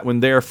leave that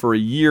one there for a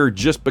year,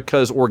 just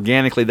because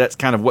organically that's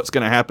kind of what's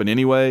going to happen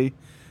anyway.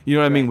 You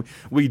know what I mean?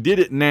 We did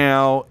it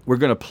now. We're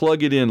going to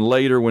plug it in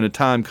later when the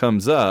time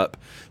comes up.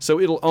 So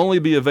it'll only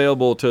be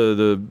available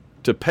to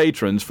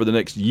patrons for the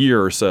next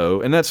year or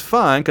so. And that's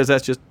fine, because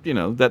that's just,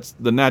 that's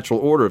the natural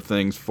order of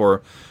things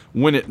for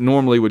when it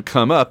normally would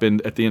come up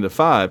at the end of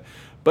 5.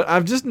 But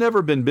I've just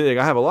never been big.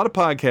 I have a lot of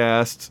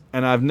podcasts,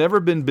 and I've never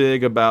been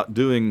big about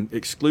doing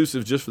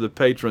exclusives just for the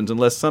patrons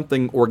unless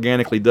something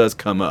organically does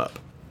come up.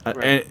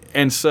 Right.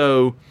 And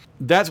so...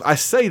 I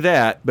say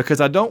that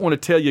because I don't want to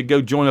tell you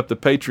go join up the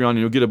Patreon and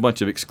you'll get a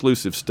bunch of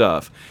exclusive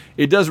stuff.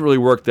 It doesn't really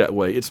work that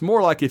way. It's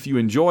more like if you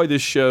enjoy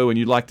this show and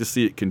you'd like to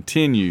see it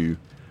continue,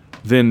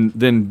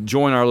 then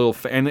join our little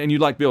and you'd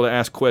like to be able to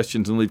ask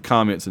questions and leave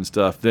comments and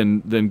stuff.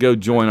 Then go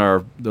join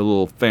the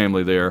little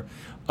family there.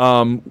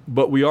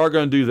 But we are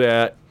going to do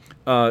that.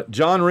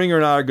 John Ringer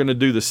and I are going to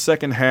do the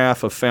second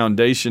half of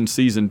Foundation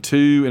Season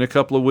 2 in a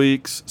couple of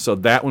weeks, so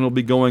that one will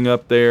be going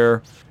up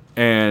there.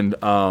 And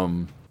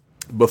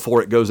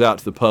before it goes out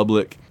to the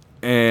public,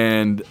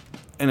 and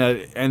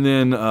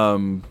then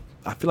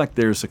I feel like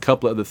there's a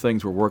couple of other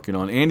things we're working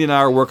on. Andy and I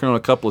are working on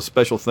a couple of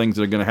special things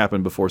that are going to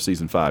happen before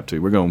Season 5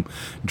 too. We're going to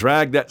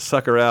drag that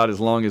sucker out as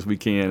long as we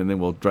can, and then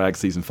we'll drag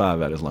Season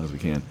 5 out as long as we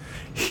can.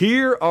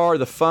 Here are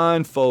the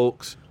fine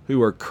folks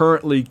who are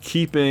currently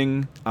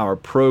keeping our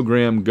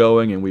program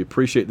going, and we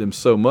appreciate them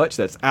so much.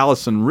 That's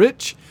Allison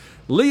Rich,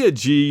 Leah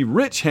G,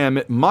 Rich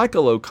Hammett,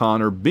 Michael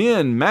O'Connor,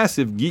 Ben,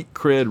 Massive Geek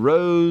Cred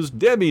Rose,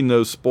 Debbie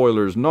No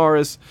Spoilers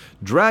Norris,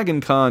 Dragon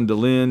Con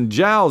Delin,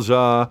 Jal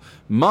Ja,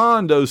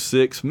 Mondo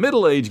 6,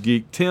 Middle Age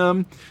Geek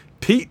Tim,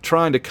 Pete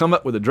trying to come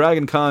up with a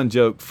Dragon Con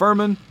joke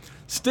Furman,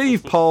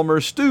 Steve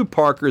Palmer, Stu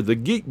Parker, The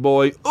Geek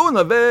Boy,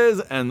 Una Vez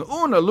and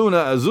Una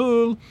Luna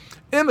Azul,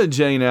 Emma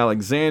Jane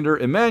Alexander,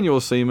 Emmanuel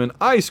Seaman,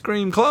 Ice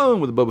Cream Clone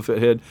with a Boba Fett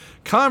head,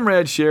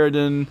 Comrade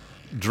Sheridan,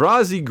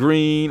 Drazi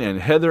Green, and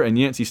Heather and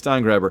Yancey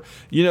Steingraber.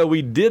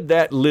 We did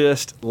that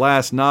list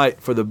last night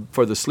for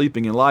the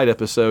Sleeping in Light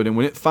episode, and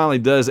when it finally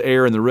does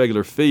air in the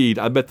regular feed,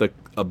 I bet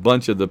a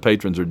bunch of the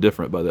patrons are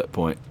different by that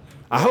point.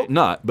 I hope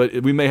not,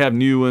 but we may have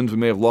new ones. We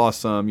may have lost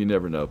some. You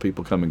never know.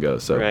 People come and go.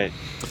 So, right.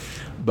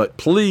 But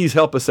please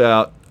help us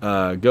out.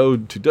 Go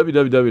to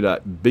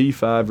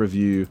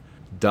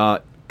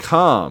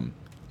www.b5review.com.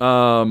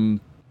 All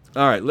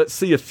right, let's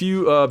see a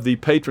few of the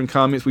patron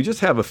comments. We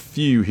just have a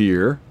few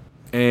here.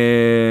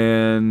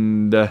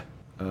 And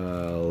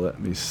let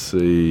me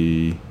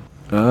see.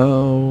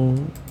 Oh,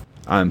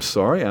 I'm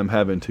sorry. I'm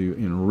having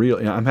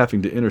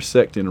to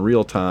intersect in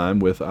real time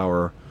with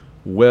our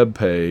web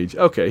page.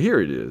 Okay, here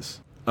it is.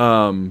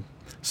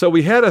 So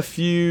we had a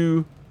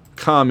few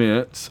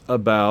comments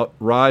about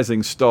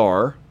Rising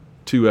Star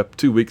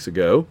 2 weeks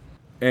ago,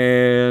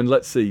 and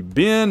let's see.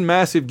 Ben,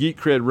 Massive Geek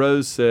Cred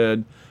Rose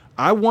said,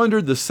 "I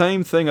wondered the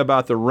same thing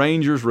about the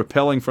Rangers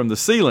rappelling from the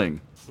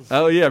ceiling."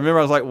 Oh, yeah. Remember,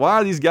 I was like, why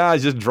are these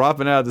guys just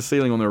dropping out of the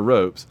ceiling on their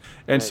ropes?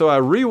 And so I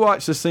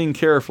rewatched the scene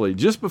carefully.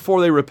 Just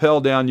before they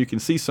rappel down, you can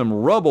see some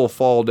rubble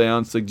fall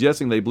down,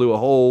 suggesting they blew a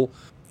hole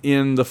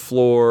in the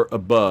floor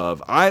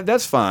above.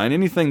 That's fine.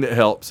 Anything that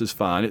helps is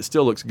fine. It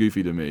still looks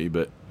goofy to me,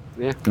 but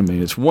yeah. I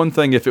mean, it's one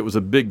thing if it was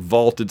a big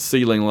vaulted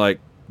ceiling like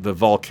the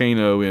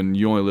volcano in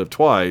You Only Live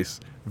Twice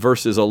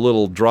versus a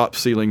little drop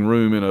ceiling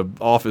room in an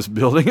office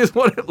building is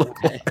what it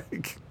looked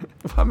like.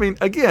 I mean,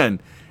 again,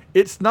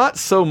 it's not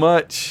so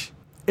much...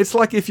 It's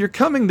like if you're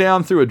coming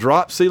down through a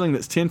drop ceiling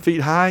that's 10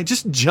 feet high,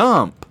 just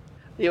jump.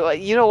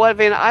 You know what,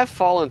 Van? I've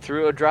fallen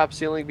through a drop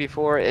ceiling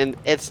before, and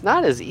it's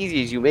not as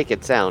easy as you make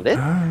it sound. That's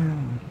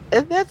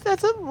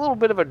a little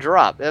bit of a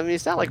drop. I mean,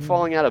 it's not like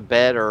falling out of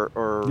bed or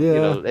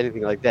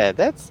anything like that.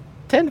 That's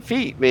 10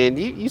 feet, man.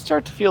 You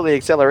start to feel the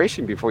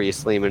acceleration before you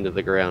slam into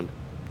the ground.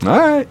 All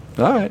right.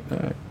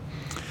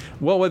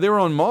 Well, they were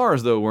on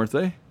Mars, though, weren't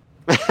they?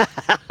 Ha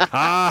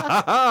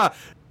ha ha!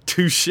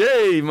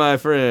 Touché, my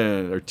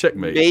friend, or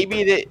checkmate.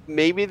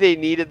 Maybe they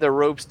needed the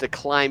ropes to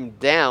climb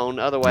down,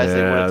 otherwise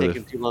they would have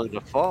taken too long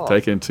to fall.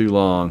 Taking too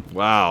long.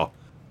 Wow.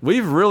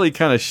 We've really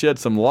kind of shed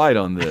some light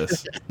on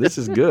this. This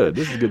is good.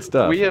 This is good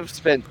stuff. We have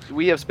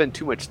spent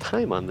too much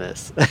time on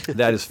this.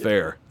 That is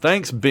fair.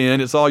 Thanks, Ben.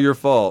 It's all your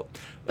fault.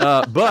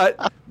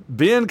 But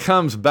Ben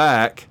comes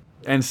back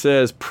and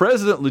says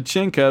President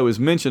Luchenko is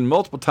mentioned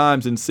multiple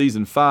times in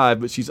season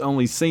 5, but she's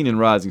only seen in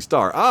Rising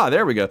Star. Ah,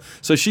 there we go.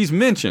 So she's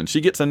mentioned.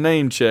 She gets a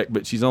name check,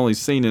 but she's only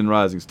seen in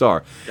Rising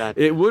Star.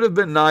 Gotcha. It would have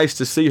been nice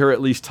to see her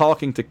at least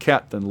talking to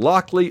Captain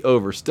Lockley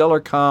over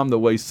Stellarcom the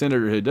way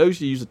Senator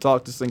Hidoshi used to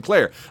talk to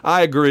Sinclair.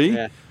 I agree.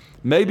 Yeah.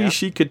 Maybe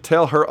she could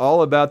tell her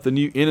all about the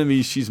new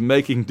enemies she's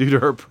making due to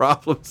her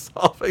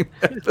problem-solving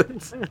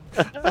methods.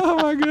 Oh,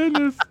 my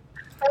goodness.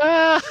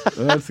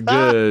 That's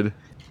good.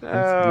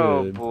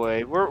 Oh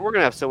boy, we're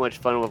gonna have so much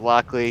fun with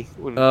Lockley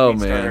when we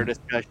start our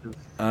discussions.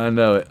 I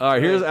know it. All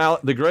right, here's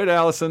the great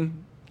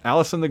Allison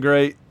the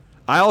Great.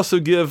 I also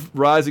give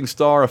Rising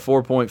Star a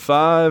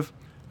 4.5.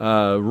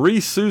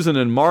 Reese, Susan,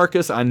 and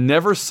Marcus. I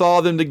never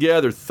saw them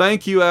together.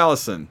 Thank you,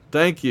 Allison.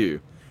 Thank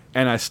you.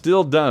 And I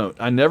still don't.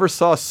 I never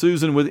saw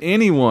Susan with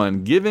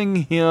anyone. Giving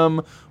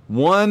him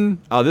one.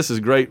 Oh, this is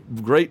great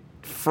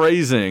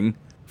phrasing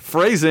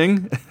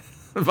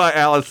by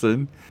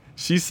Allison.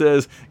 She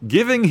says,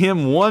 giving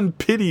him one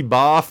pity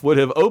boff would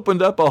have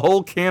opened up a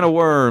whole can of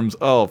worms.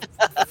 Oh,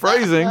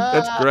 phrasing.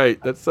 That's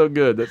great. That's so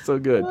good. That's so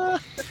good.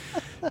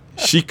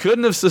 She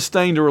couldn't have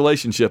sustained a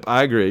relationship.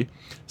 I agree.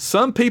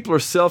 Some people are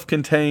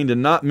self-contained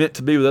and not meant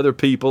to be with other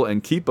people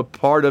and keep a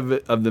part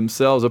of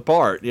themselves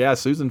apart. Yeah,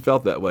 Susan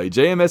felt that way.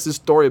 JMS's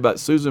story about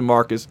Susan and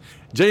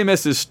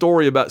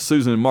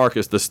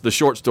Marcus, the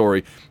short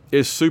story,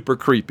 is super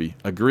creepy.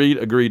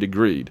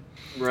 Agreed.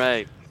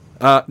 Right.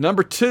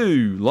 Number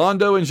 2,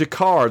 Londo and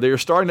Jakar. They are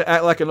starting to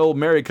act like an old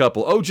married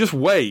couple. Oh, just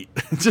wait.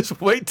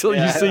 Just wait till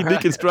you see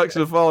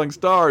Deconstruction of Falling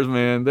Stars,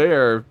 man. They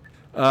are...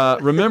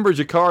 remember,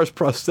 Jakar's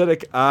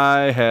prosthetic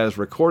eye has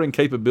recording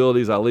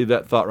capabilities. I'll leave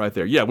that thought right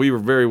there. Yeah, we were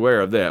very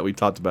aware of that. We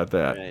talked about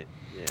that. Right.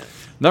 Yeah.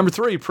 Number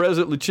 3,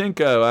 President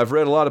Luchenko. I've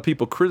read a lot of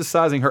people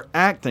criticizing her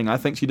acting. I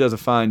think she does a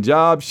fine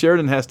job.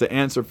 Sheridan has to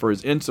answer for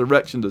his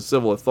insurrection to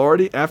civil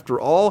authority. After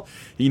all,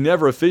 he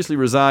never officially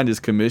resigned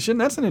his commission.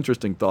 That's an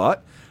interesting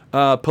thought.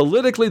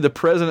 Politically, the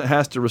president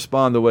has to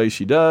respond the way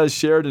she does.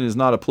 Sheridan is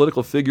not a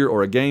political figure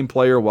or a game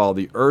player, while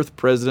the Earth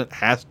president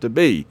has to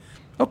be.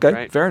 Okay,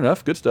 right. Fair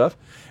enough. Good stuff.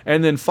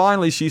 And then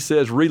finally, she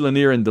says,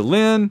 Lanier and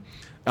Delenn.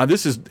 Now,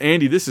 this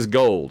is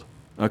gold.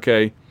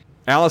 Okay.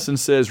 Allison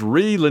says,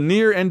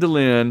 Lanier and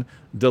Delenn.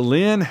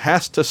 Delenn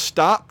has to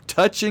stop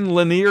touching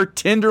Lanier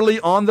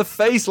tenderly on the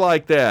face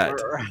like that.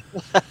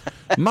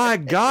 My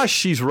gosh,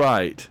 she's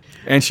right.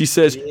 And she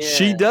says,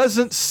 she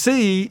doesn't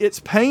see it's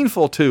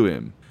painful to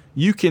him.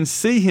 You can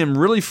see him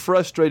really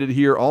frustrated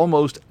here,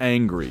 almost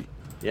angry.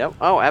 Yep.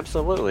 Oh,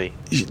 absolutely.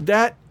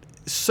 That's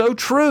so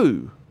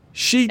true.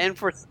 She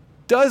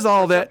does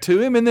all that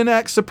to him and then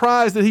acts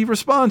surprised that he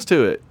responds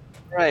to it.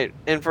 Right.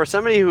 And for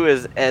somebody who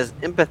is as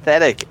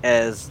empathetic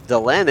as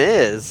Delenn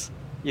is,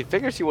 you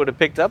figure she would have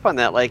picked up on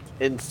that like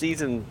in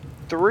season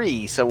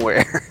 3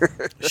 somewhere.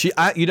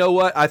 You know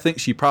what? I think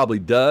she probably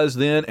does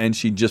then, and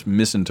she just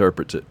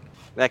misinterprets it.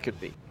 That could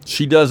be.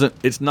 She doesn't.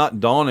 It's not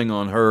dawning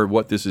on her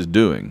what this is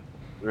doing.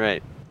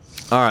 Right.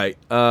 All right.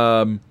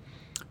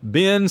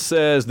 Ben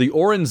says the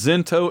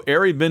Orinzento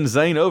Ari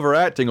Benzane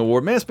Overacting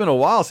Award. Man, it's been a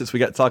while since we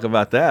got to talk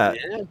about that.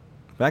 Yeah.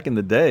 Back in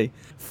the day.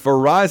 For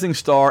Rising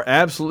Star,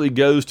 absolutely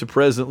goes to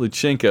President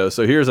Luchenko.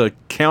 So here's a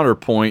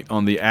counterpoint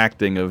on the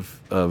acting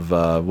of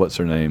what's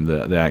her name,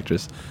 the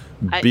actress,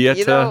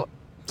 Beata,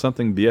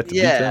 something Beata.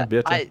 Yeah,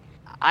 Beata?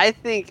 I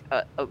think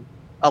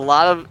a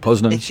lot of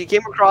Poznan. She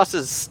came across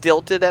as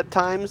stilted at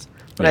times,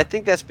 but I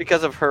think that's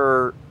because of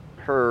her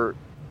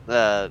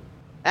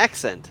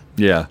accent.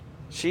 Yeah.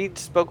 She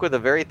spoke with a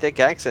very thick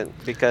accent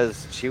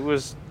because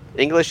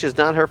English is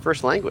not her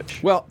first language.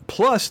 Well,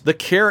 plus the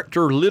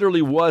character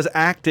literally was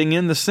acting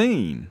in the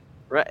scene.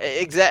 Right.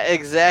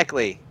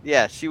 Exactly.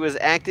 Yeah, she was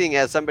acting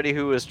as somebody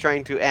who was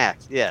trying to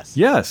act. Yes.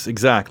 Yes,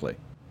 exactly.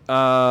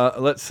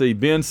 Let's see.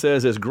 Ben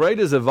says, as great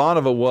as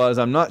Ivanova was,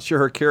 I'm not sure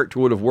her character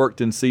would have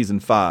worked in season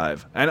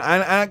 5. And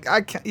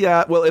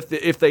well,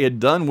 if they had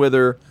done with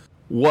her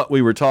what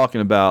we were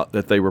talking about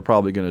that they were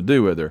probably going to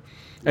do with her.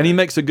 And he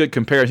makes a good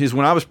comparison. He says,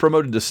 when I was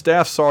promoted to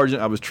staff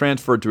sergeant, I was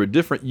transferred to a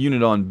different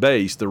unit on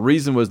base. The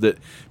reason was that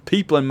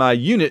people in my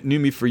unit knew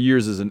me for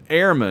years as an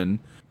airman,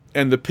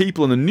 and the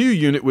people in the new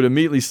unit would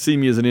immediately see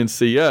me as an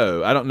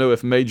NCO. I don't know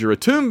if Major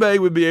Atumbe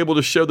would be able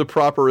to show the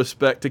proper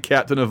respect to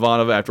Captain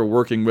Ivanova after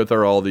working with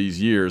her all these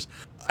years.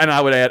 And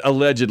I would add,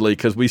 allegedly,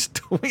 because we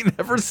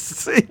never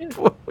see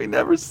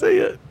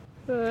it.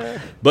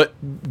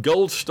 But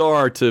gold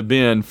star to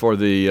Ben for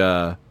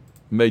the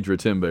Major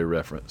Atumbe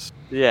reference.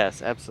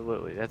 Yes,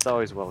 absolutely. That's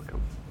always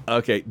welcome.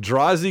 Okay,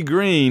 Drazi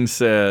Green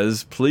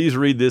says, please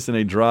read this in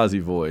a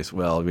Drazi voice.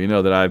 Well, we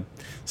know that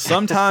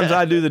sometimes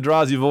I do the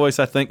Drazi voice,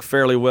 I think,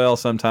 fairly well.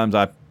 Sometimes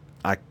I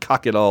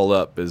cock it all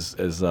up,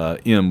 as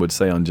M would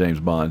say on James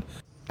Bond.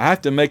 I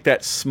have to make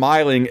that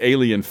smiling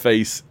alien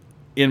face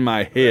in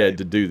my head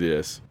to do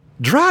this.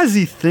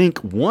 Drazi think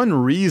one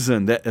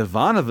reason that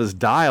Ivanova's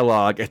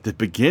dialogue at the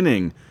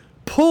beginning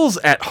pulls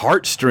at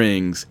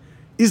heartstrings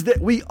is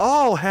that we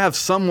all have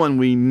someone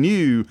we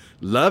knew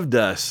loved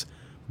us,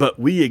 but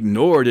we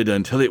ignored it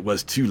until it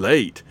was too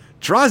late.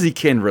 Drazi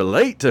can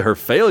relate to her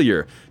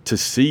failure to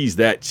seize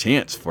that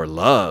chance for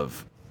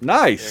love.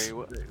 Nice.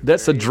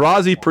 That's a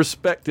Drazi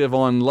perspective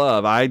on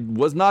love. I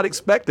was not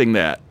expecting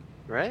that.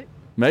 Right?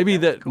 Maybe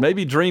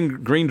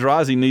Green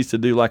Drazi needs to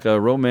do like a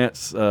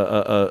romance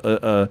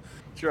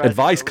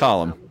advice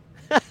column.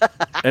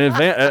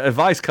 An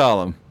advice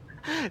column.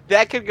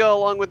 That could go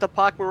along with the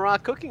Pak Marat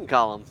cooking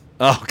column.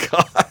 Oh,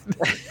 God.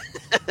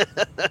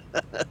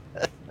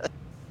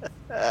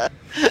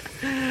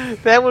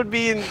 That would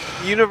be in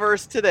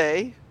Universe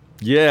Today.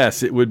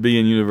 Yes, it would be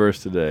in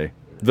Universe Today.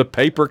 The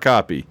paper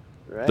copy.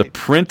 Right. The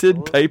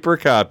printed paper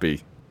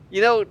copy.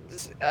 You know,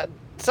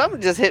 something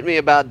just hit me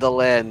about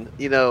Delenn,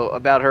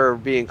 about her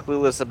being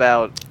clueless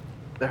about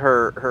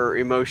her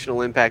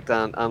emotional impact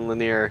on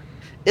Lanier.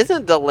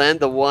 Isn't Delenn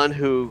the one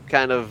who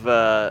kind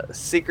of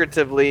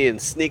secretively and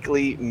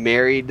sneakily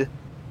married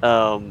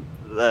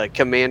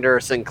Commander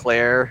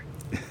Sinclair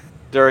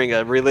during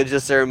a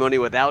religious ceremony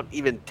without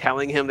even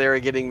telling him they were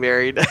getting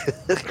married?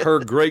 Her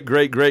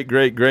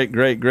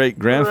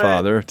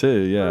great-great-great-great-great-great-grandfather, right.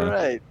 too, yeah.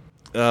 Right.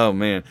 Oh,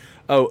 man.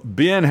 Oh,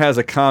 Ben has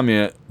a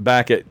comment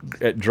back at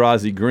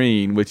Drazi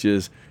Green, which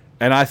is,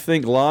 and I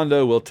think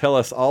Londo will tell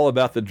us all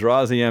about the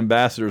Drazi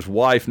ambassador's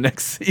wife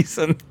next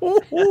season.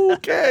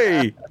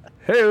 Okay.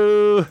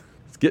 Hey,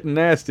 it's getting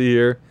nasty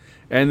here.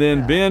 And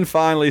then Ben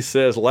finally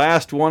says,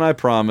 last one I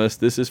promise.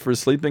 This is for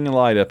Sleeping in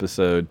Light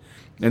episode.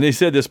 And he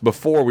said this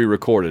before we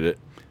recorded it.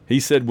 He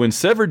said, when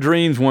Severed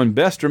Dreams won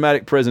Best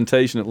Dramatic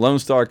Presentation at Lone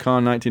Star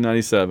Con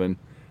 1997,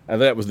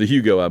 that was the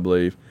Hugo, I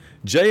believe,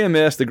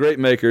 JMS, the great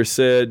maker,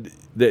 said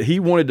that he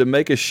wanted to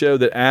make a show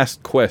that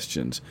asked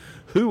questions.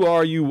 Who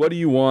are you? What do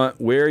you want?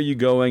 Where are you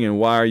going? And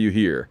why are you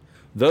here?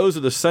 Those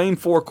are the same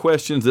 4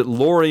 questions that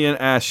Lorien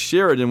asked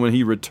Sheridan when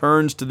he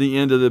returns to the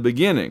end of the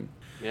beginning.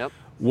 Yep.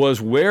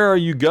 Was where are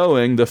you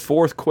going the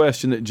 4th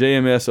question that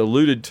JMS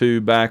alluded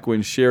to back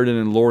when Sheridan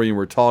and Lorien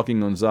were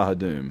talking on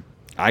Zahadum?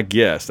 I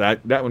guess.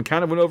 That one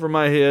kind of went over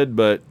my head,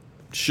 but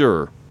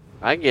sure.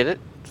 I get it.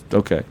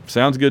 Okay.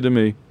 Sounds good to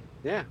me.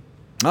 Yeah.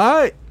 All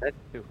right.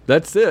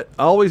 That's it.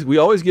 We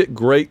always get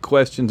great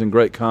questions and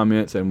great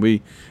comments, and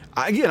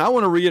I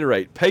want to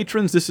reiterate,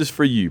 patrons, this is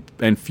for you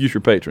and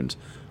future patrons.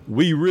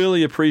 We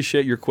really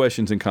appreciate your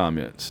questions and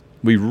comments.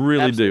 We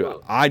really Absolutely.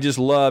 do. I just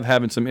love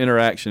having some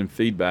interaction and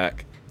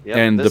feedback. Yep.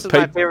 And this is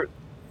my favorite.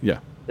 Yeah.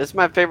 This is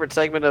my favorite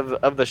segment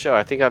of the show.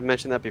 I think I've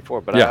mentioned that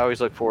before, but I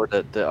always look forward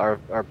to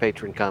our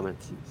patron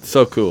comments.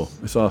 So cool.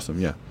 It's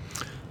awesome. Yeah.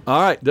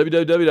 All right.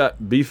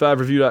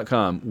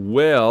 www.b5review.com.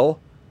 Well,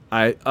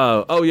 I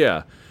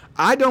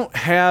don't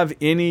have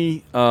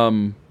any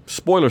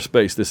spoiler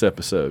space this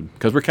episode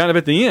because we're kind of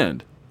at the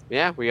end.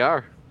 Yeah, we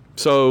are.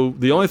 So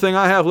the only thing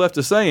I have left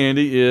to say,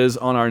 Andy, is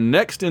on our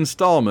next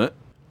installment,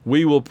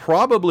 we will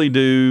probably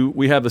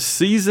we have a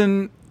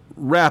season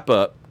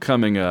wrap-up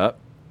coming up.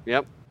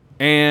 Yep.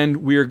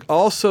 And we're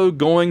also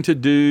going to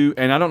do,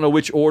 and I don't know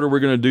which order we're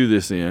going to do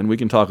this in. We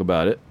can talk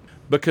about it.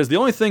 Because the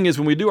only thing is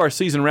when we do our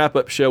season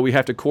wrap-up show, we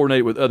have to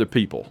coordinate with other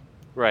people.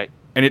 Right.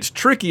 And it's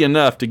tricky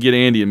enough to get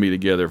Andy and me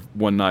together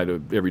one night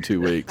every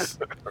 2 weeks.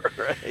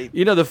 Right.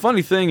 The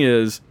funny thing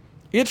is,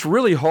 it's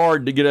really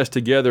hard to get us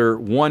together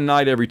one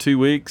night every 2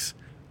 weeks.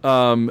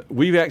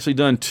 We've actually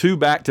done 2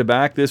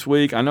 back-to-back this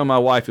week. I know my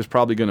wife is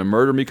probably going to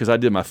murder me because I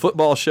did my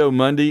football show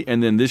Monday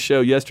and then this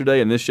show yesterday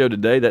and this show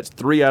today. That's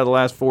 3 out of the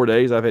last 4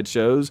 days I've had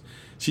shows.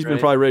 She's been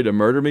probably ready to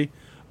murder me.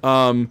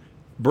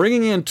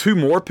 Bringing in 2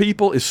 more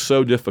people is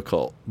so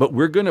difficult. But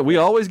we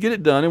always get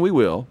it done, and we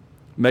will.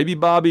 Maybe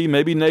Bobby,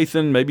 maybe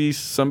Nathan, maybe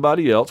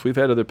somebody else. We've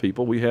had other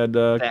people. We had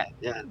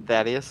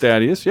Thaddeus.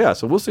 Thaddeus, yeah.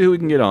 So we'll see who we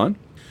can get on.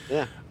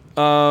 Yeah.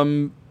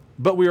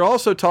 But we're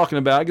also talking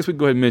about, I guess we can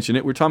go ahead and mention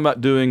it, we're talking about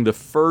doing the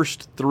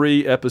first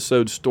 3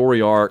 episode story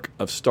arc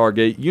of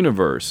Stargate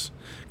Universe.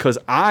 Because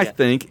I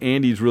think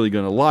Andy's really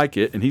going to like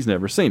it, and he's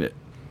never seen it.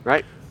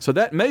 Right. So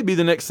that may be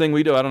the next thing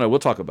we do. I don't know. We'll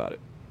talk about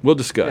it. We'll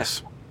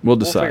discuss. Yeah. We'll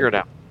decide. We'll figure it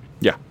out.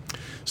 Yeah.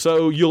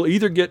 So you'll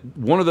either get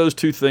one of those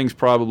 2 things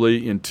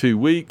probably in 2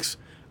 weeks,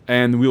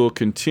 and we will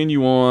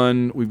continue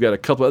on. We've got a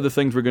couple other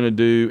things we're going to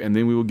do, and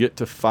then we will get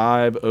to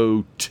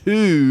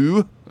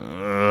 502.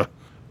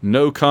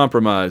 No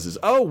compromises.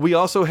 Oh, we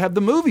also have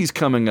the movies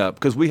coming up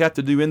because we have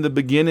to do In the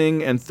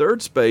Beginning and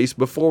Third Space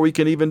before we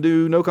can even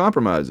do No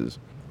Compromises.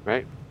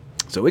 Right.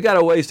 So we got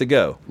a ways to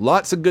go.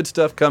 Lots of good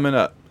stuff coming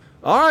up.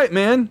 All right,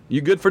 man.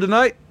 You good for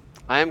tonight?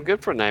 I am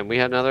good for tonight. We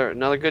had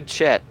another good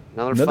chat.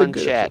 Another fun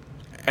chat.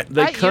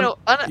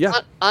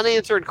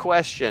 Unanswered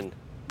question.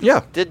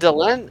 Yeah. Did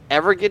Delenn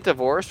ever get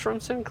divorced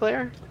from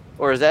Sinclair?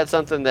 Or is that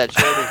something that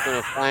Sheridan's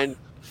going to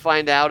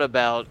find out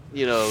about,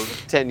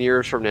 10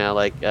 years from now?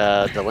 Like,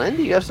 Delenn,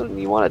 do you have something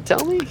you want to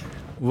tell me?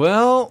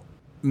 Well,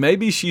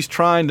 maybe she's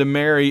trying to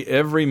marry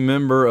every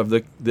member of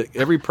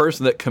every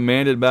person that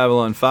commanded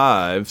Babylon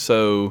 5,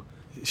 so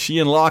she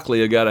and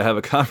Lockley have got to have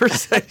a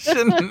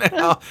conversation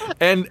now.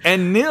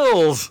 And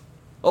Nils.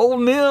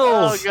 Old Nils.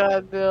 Oh,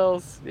 God,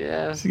 Nils.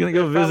 Yeah. She's going to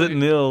go visit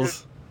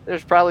Nils.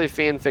 There's probably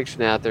fan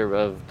fiction out there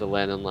of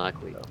Delenn and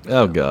Lockley.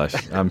 Oh gosh,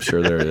 I'm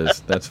sure there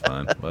is. That's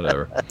fine.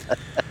 Whatever.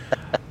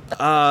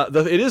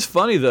 It is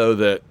funny though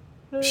that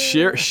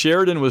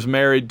Sheridan was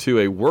married to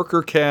a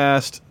worker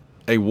caste,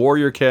 a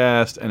warrior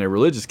caste, and a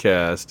religious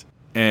caste,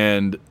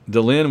 and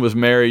Delenn was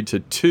married to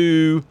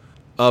two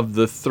of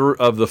the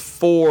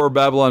four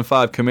Babylon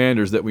 5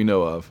 commanders that we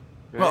know of.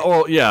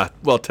 Right.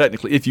 Well,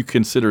 technically, if you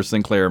consider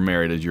Sinclair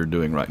married as you're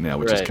doing right now,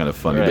 which is kind of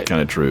funny, but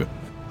kind of true.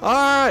 All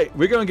right,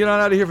 we're going to get on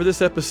out of here for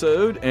this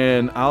episode,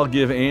 and I'll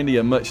give Andy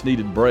a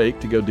much-needed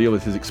break to go deal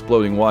with his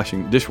exploding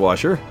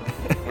dishwasher.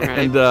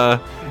 Right.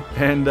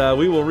 and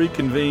we will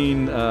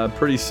reconvene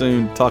pretty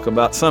soon, talk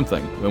about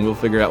something, and we'll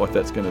figure out what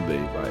that's going to be.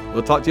 All right,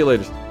 we'll talk to you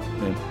later,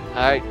 man. All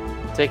right,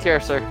 take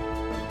care, sir.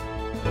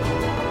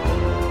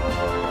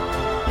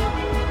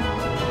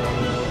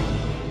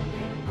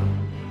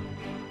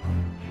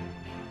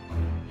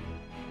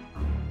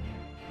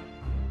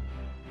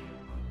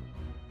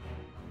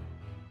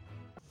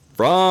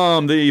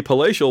 From the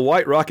palatial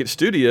White Rocket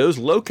Studios,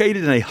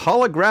 located in a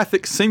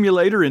holographic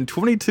simulator in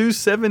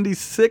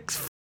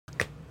 2276.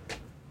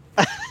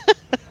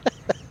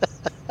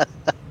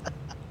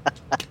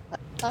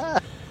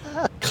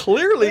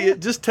 Clearly,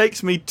 it just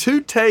takes me 2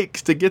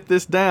 takes to get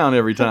this down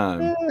every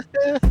time.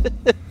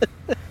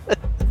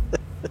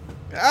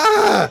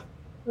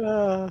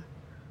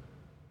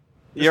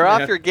 You're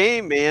off your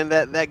game, man.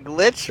 That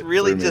glitch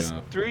really just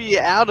threw you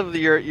out of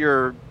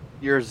your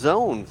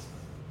zone.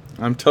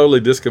 I'm totally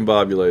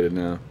discombobulated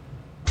now.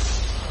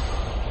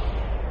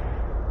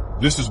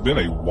 This has been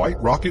a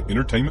White Rocket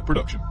Entertainment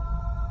production.